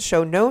bones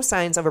show no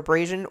signs of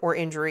abrasion or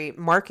injury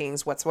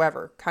markings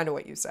whatsoever? Kind of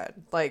what you said.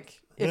 Like,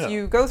 if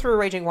you go through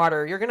raging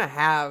water, you're going to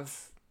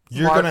have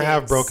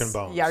broken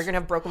bones. Yeah, you're going to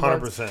have broken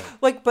 100%. bones.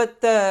 Like, but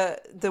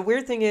the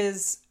weird thing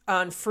is,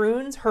 on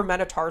Froon's, her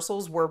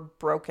metatarsals were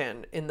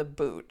broken in the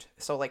boot.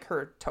 So, like,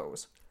 her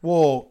toes.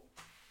 Well,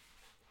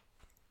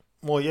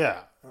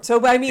 yeah. So,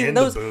 but I mean, in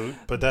those... the boot,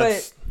 but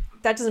that's...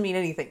 that doesn't mean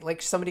anything. Like,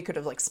 somebody could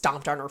have, like,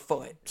 stomped on her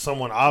foot.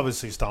 Someone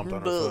obviously stomped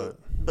on her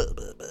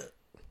foot.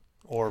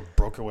 Or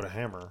broke it with a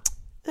hammer.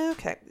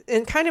 Okay.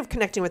 And kind of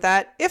connecting with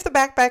that, if the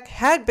backpack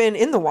had been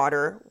in the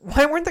water,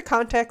 why weren't the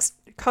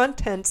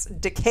contents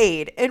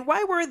decayed? And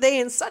why were they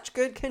in such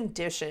good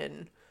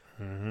condition?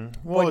 Mm-hmm.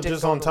 Well,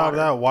 just on top of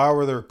that, why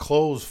were their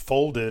clothes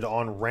folded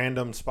on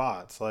random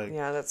spots? Like,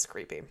 yeah, that's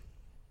creepy.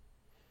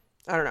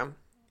 I don't know.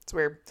 It's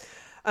weird.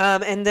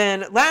 And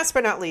then last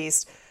but not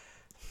least...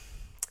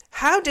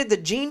 how did the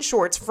jean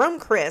shorts from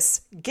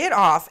Chris get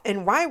off,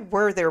 and why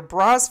were their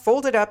bras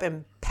folded up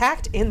and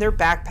packed in their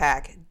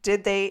backpack?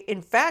 Did they,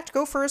 in fact,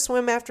 go for a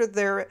swim after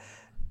the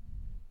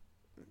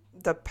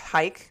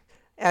hike,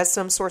 as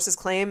some sources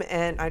claim?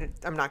 And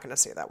I'm not going to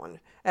say that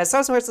one. As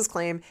some sources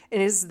claim,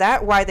 and is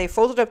that why they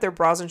folded up their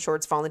bras and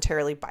shorts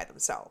voluntarily by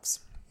themselves?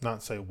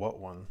 Not say what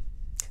one.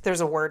 There's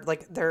a word,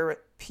 like their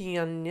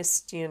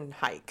pianistian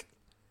hike.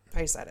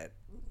 I said it.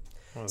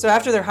 So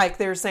after their hike,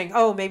 they were saying,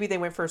 oh, maybe they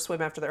went for a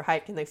swim after their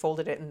hike and they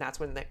folded it, and that's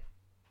when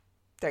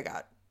they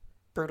got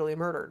brutally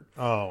murdered.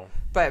 Oh.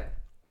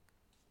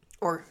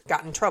 Or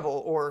got in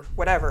trouble or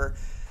whatever.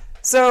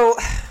 So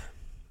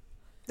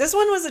this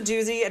one was a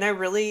doozy, and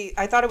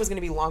I thought it was going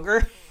to be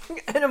longer.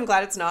 And I'm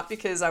glad it's not,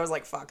 because I was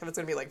like, fuck, if it's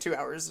going to be like 2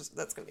 hours,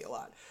 that's going to be a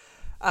lot.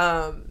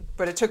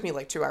 But it took me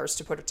like 2 hours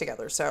to put it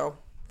together. So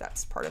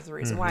that's part of the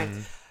reason why.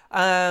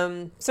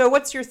 So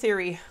what's your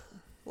theory,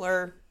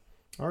 Lur?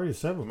 I already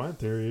said what my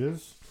theory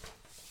is.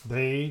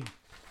 They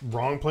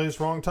wrong place,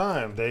 wrong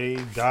time. They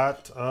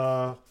got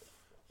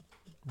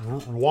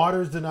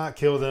waters did not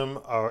kill them.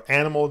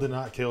 Animal did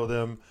not kill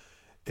them.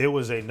 It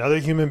was another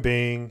human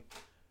being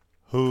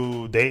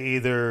who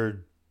it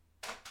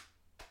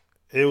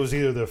was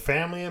either the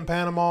family in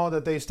Panama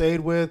that they stayed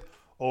with,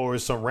 or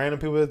some random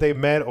people that they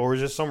met, or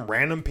just some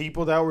random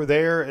people that were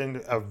there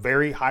in a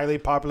very highly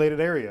populated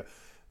area.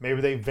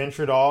 Maybe they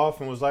ventured off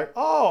and was like,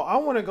 oh, I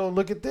want to go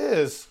look at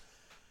this.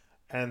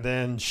 And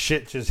then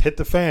shit just hit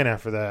the fan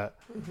after that.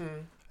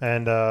 Mm-hmm.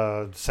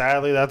 And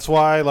sadly, that's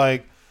why,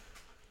 like,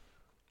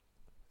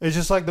 it's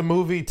just like the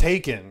movie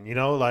Taken, you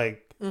know,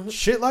 like,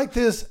 shit like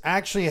this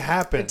actually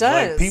happens. It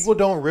does. Like, people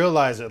don't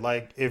realize it.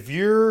 Like, I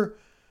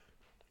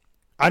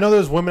know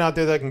there's women out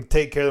there that can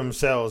take care of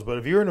themselves, but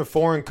if you're in a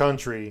foreign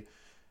country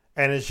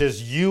and it's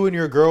just you and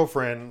your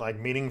girlfriend, like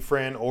meeting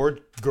friend or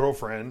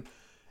girlfriend,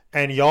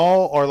 and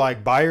y'all are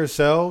like by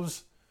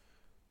yourselves,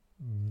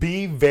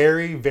 be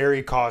very,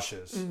 very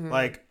cautious.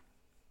 Like,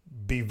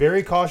 be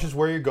very cautious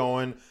where you're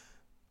going.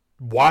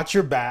 Watch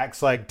your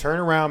backs. Like, turn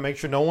around. Make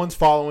sure no one's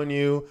following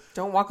you.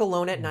 Don't walk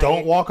alone at night.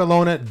 Don't walk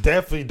alone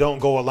definitely don't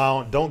go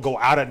alone. Don't go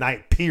out at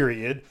night,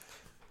 period,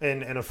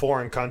 in a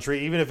foreign country.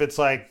 Even if it's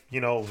like,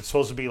 you know,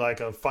 supposed to be like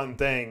a fun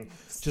thing.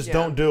 Just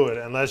don't do it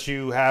unless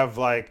you have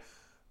like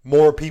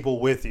more people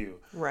with you.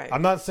 Right.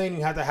 I'm not saying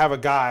you have to have a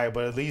guy,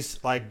 but at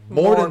least like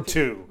more than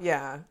two.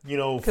 Yeah. You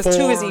know, because 4, 2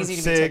 is easy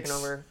to 6, be taken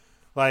over.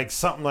 Like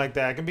something like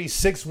that. It can be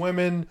 6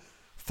 women,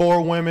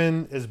 4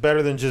 women is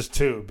better than just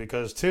 2,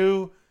 because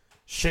 2,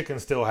 shit can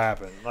still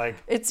happen. Like,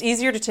 it's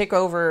easier to take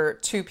over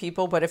 2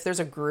 people, but if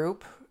there's a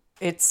group,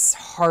 it's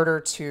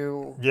harder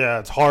to. Yeah,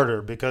 it's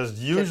harder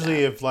because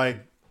usually if like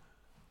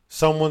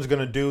someone's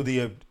gonna do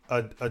the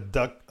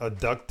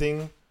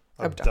abducting.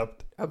 I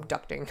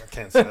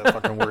can't say that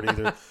fucking word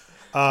either.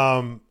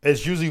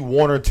 It's usually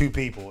 1 or 2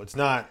 people. It's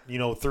not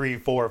 3,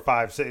 4,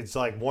 5, 6. It's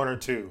like 1 or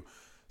 2.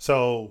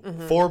 So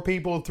 4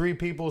 people, 3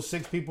 people,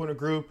 6 people in a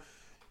group,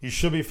 you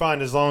should be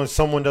fine as long as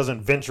someone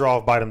doesn't venture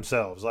off by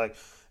themselves. Like,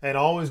 and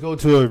always go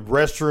to a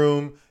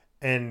restroom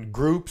in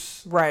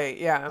groups, right?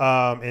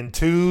 Yeah. In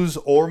 2s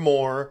or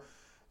more.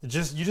 You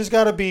just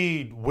got to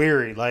be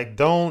wary. Like,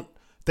 don't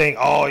think,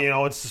 oh,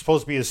 it's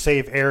supposed to be a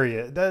safe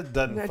area. That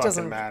doesn't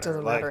fucking matter.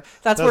 Doesn't like, matter.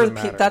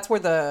 That's where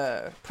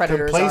the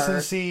predators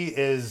Complacency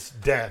is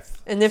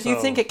death. And if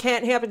you think it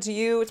can't happen to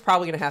you, it's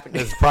probably going to happen to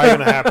you. It's probably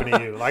going to happen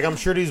to you. Like, I'm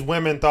sure these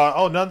women thought,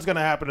 oh, nothing's going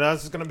to happen to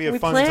us. It's going to be a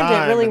fun time. We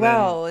planned it really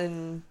well.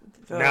 And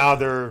now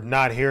they're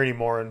not here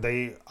anymore. And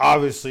they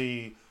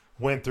obviously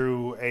went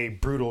through a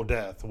brutal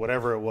death,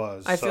 whatever it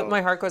was. I feel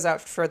my heart goes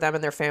out for them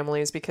and their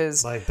families,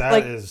 because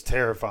that is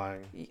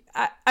terrifying.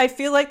 I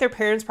feel like their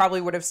parents probably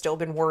would have still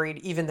been worried,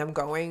 even them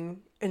going,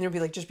 and they'd be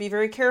like, just be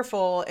very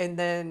careful. And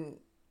then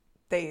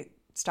they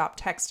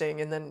stopped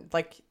texting, and then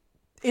like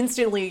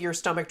instantly your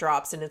stomach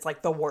drops and it's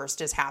like the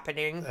worst is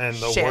happening. And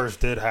the worst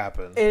did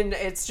happen. And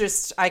it's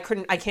just, I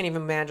can't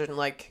even imagine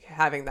like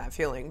having that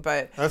feeling,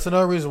 but. That's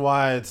another reason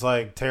why it's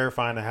like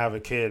terrifying to have a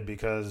kid,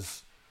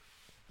 because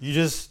you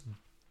just,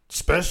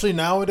 especially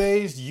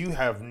nowadays, you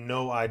have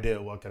no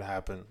idea what could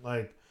happen.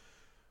 Like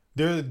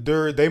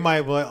they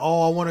might be like,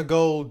 oh, I want to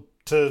go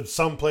to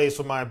some place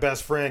with my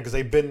best friend because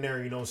they've been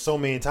there, so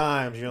many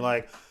times. You're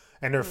like,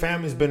 and their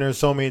family's been there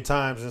so many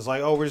times. And it's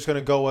like, oh, we're just going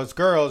to go as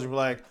girls. You're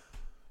like,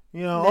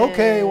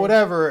 okay,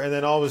 whatever. And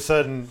then all of a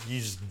sudden, you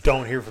just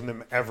don't hear from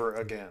them ever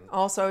again.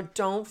 Also,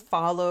 don't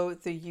follow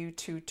the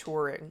U2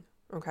 touring,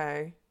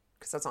 okay?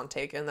 Because that's on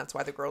Taken. That's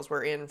why the girls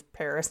were in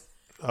Paris.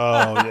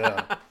 Oh,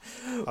 yeah.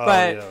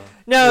 But,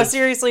 no,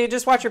 seriously,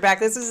 just watch your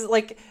back. This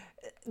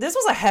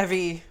was a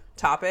heavy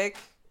topic.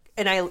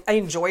 And I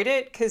enjoyed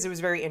it because it was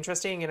very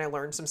interesting. And I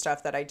learned some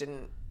stuff that I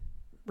didn't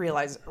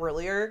realize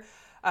earlier.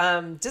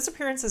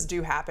 Disappearances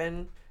do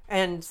happen.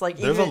 And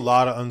there's a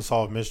lot of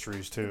unsolved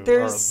mysteries too.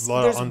 There's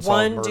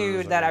one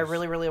dude that I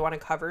really, really want to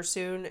cover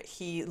soon.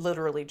 He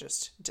literally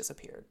just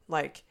disappeared.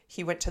 Like,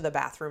 he went to the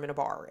bathroom in a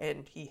bar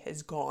and he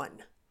is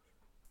gone.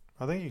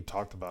 I think you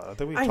talked about it. I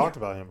think we talked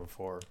about him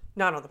before.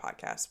 Not on the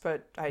podcast,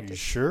 but I did. You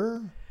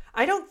sure?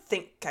 I don't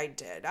think I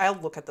did. I'll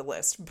look at the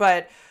list,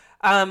 but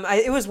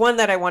it was one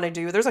that I want to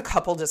do. There's a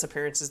couple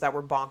disappearances that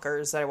were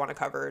bonkers that I want to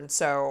cover, and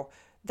so.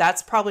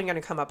 That's probably going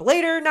to come up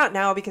later, not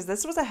now, because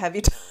this was a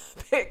heavy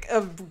topic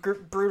of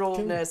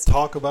brutalness.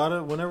 Talk about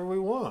it whenever we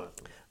want.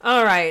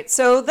 All right,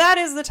 so that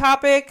is the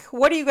topic.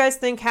 What do you guys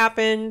think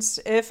happened?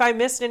 If I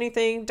missed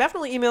anything,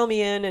 definitely email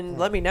me in and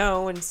let me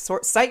know. And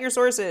cite your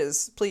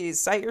sources. Please,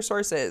 cite your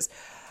sources.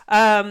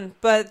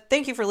 But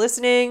thank you for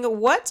listening.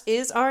 What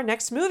is our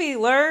next movie,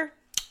 Lur?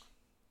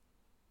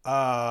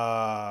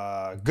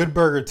 Good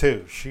Burger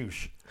 2.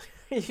 Shoosh.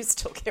 You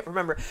still can't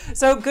remember.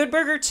 So Good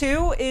Burger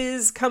 2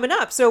 is coming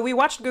up. So we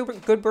watched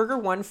Good Burger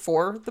 1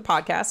 for the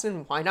podcast,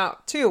 and why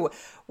not 2,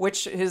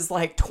 which is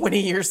like 20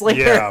 years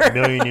later. Yeah, a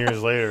million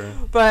years later.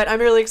 But I'm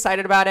really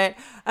excited about it.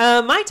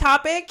 My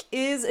topic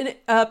is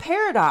a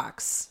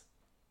paradox.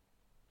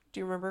 Do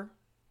you remember?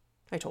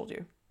 I told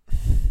you.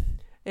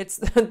 It's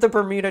the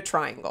Bermuda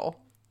Triangle.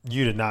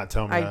 You did not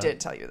tell me that. I did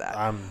tell you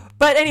that.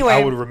 But anyway.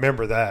 I would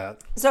remember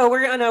that. So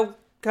we're going to...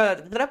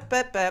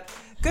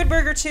 Good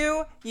Burger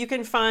 2 you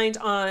can find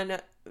on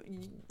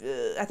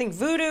I think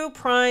Vudu,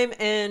 Prime,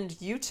 and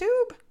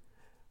YouTube,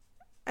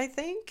 I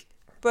think.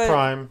 But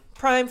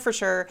Prime for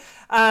sure.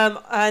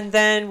 And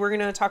then we're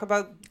gonna talk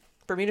about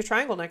Bermuda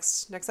Triangle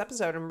next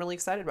episode. I'm really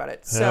excited about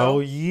it.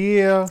 Hell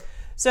yeah.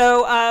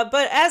 So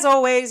but as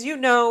always,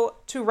 to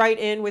write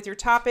in with your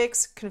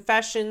topics,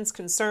 confessions,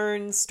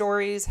 concerns,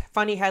 stories,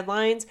 funny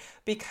headlines,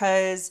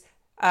 because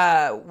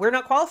We're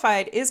Not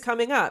Qualified is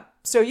coming up.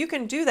 So you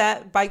can do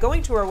that by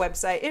going to our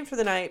website,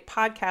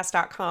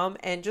 inforthenightpodcast.com,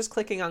 and just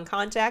clicking on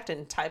contact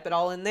and type it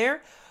all in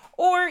there.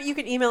 Or you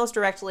can email us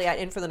directly at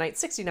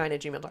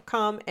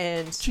inforthenight69@gmail.com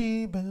and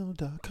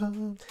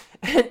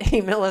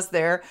email us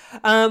there.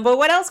 But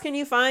what else can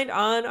you find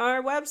on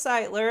our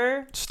website,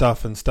 Lur?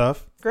 Stuff and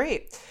stuff.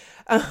 Great.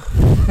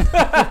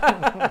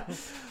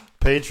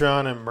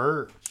 Patreon and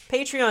merch.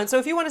 Patreon. So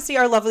if you want to see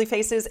our lovely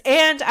faces,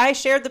 and I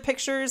shared the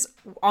pictures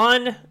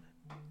on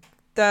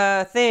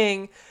the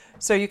thing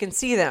so you can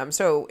see them.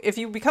 So if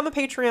you become a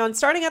Patreon,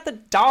 starting at the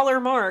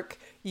 $1 mark,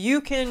 you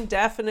can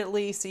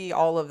definitely see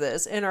all of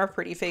this in our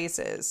pretty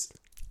faces.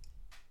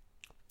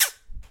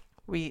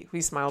 We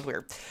smiled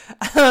weird.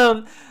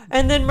 And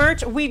then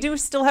merch, we do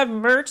still have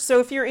merch. So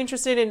if you're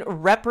interested in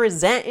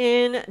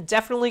representing,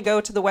 definitely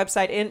go to the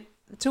website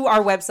to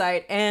our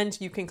website, and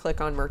you can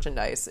click on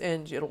merchandise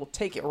and it'll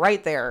take you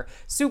right there.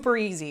 Super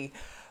easy.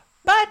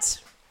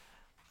 But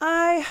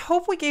I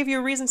hope we gave you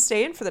a reason to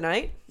stay in for the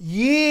night.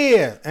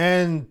 Yeah.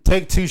 And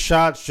take 2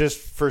 shots just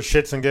for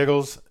shits and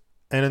giggles.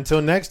 And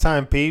until next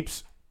time,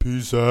 peeps,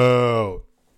 peace out.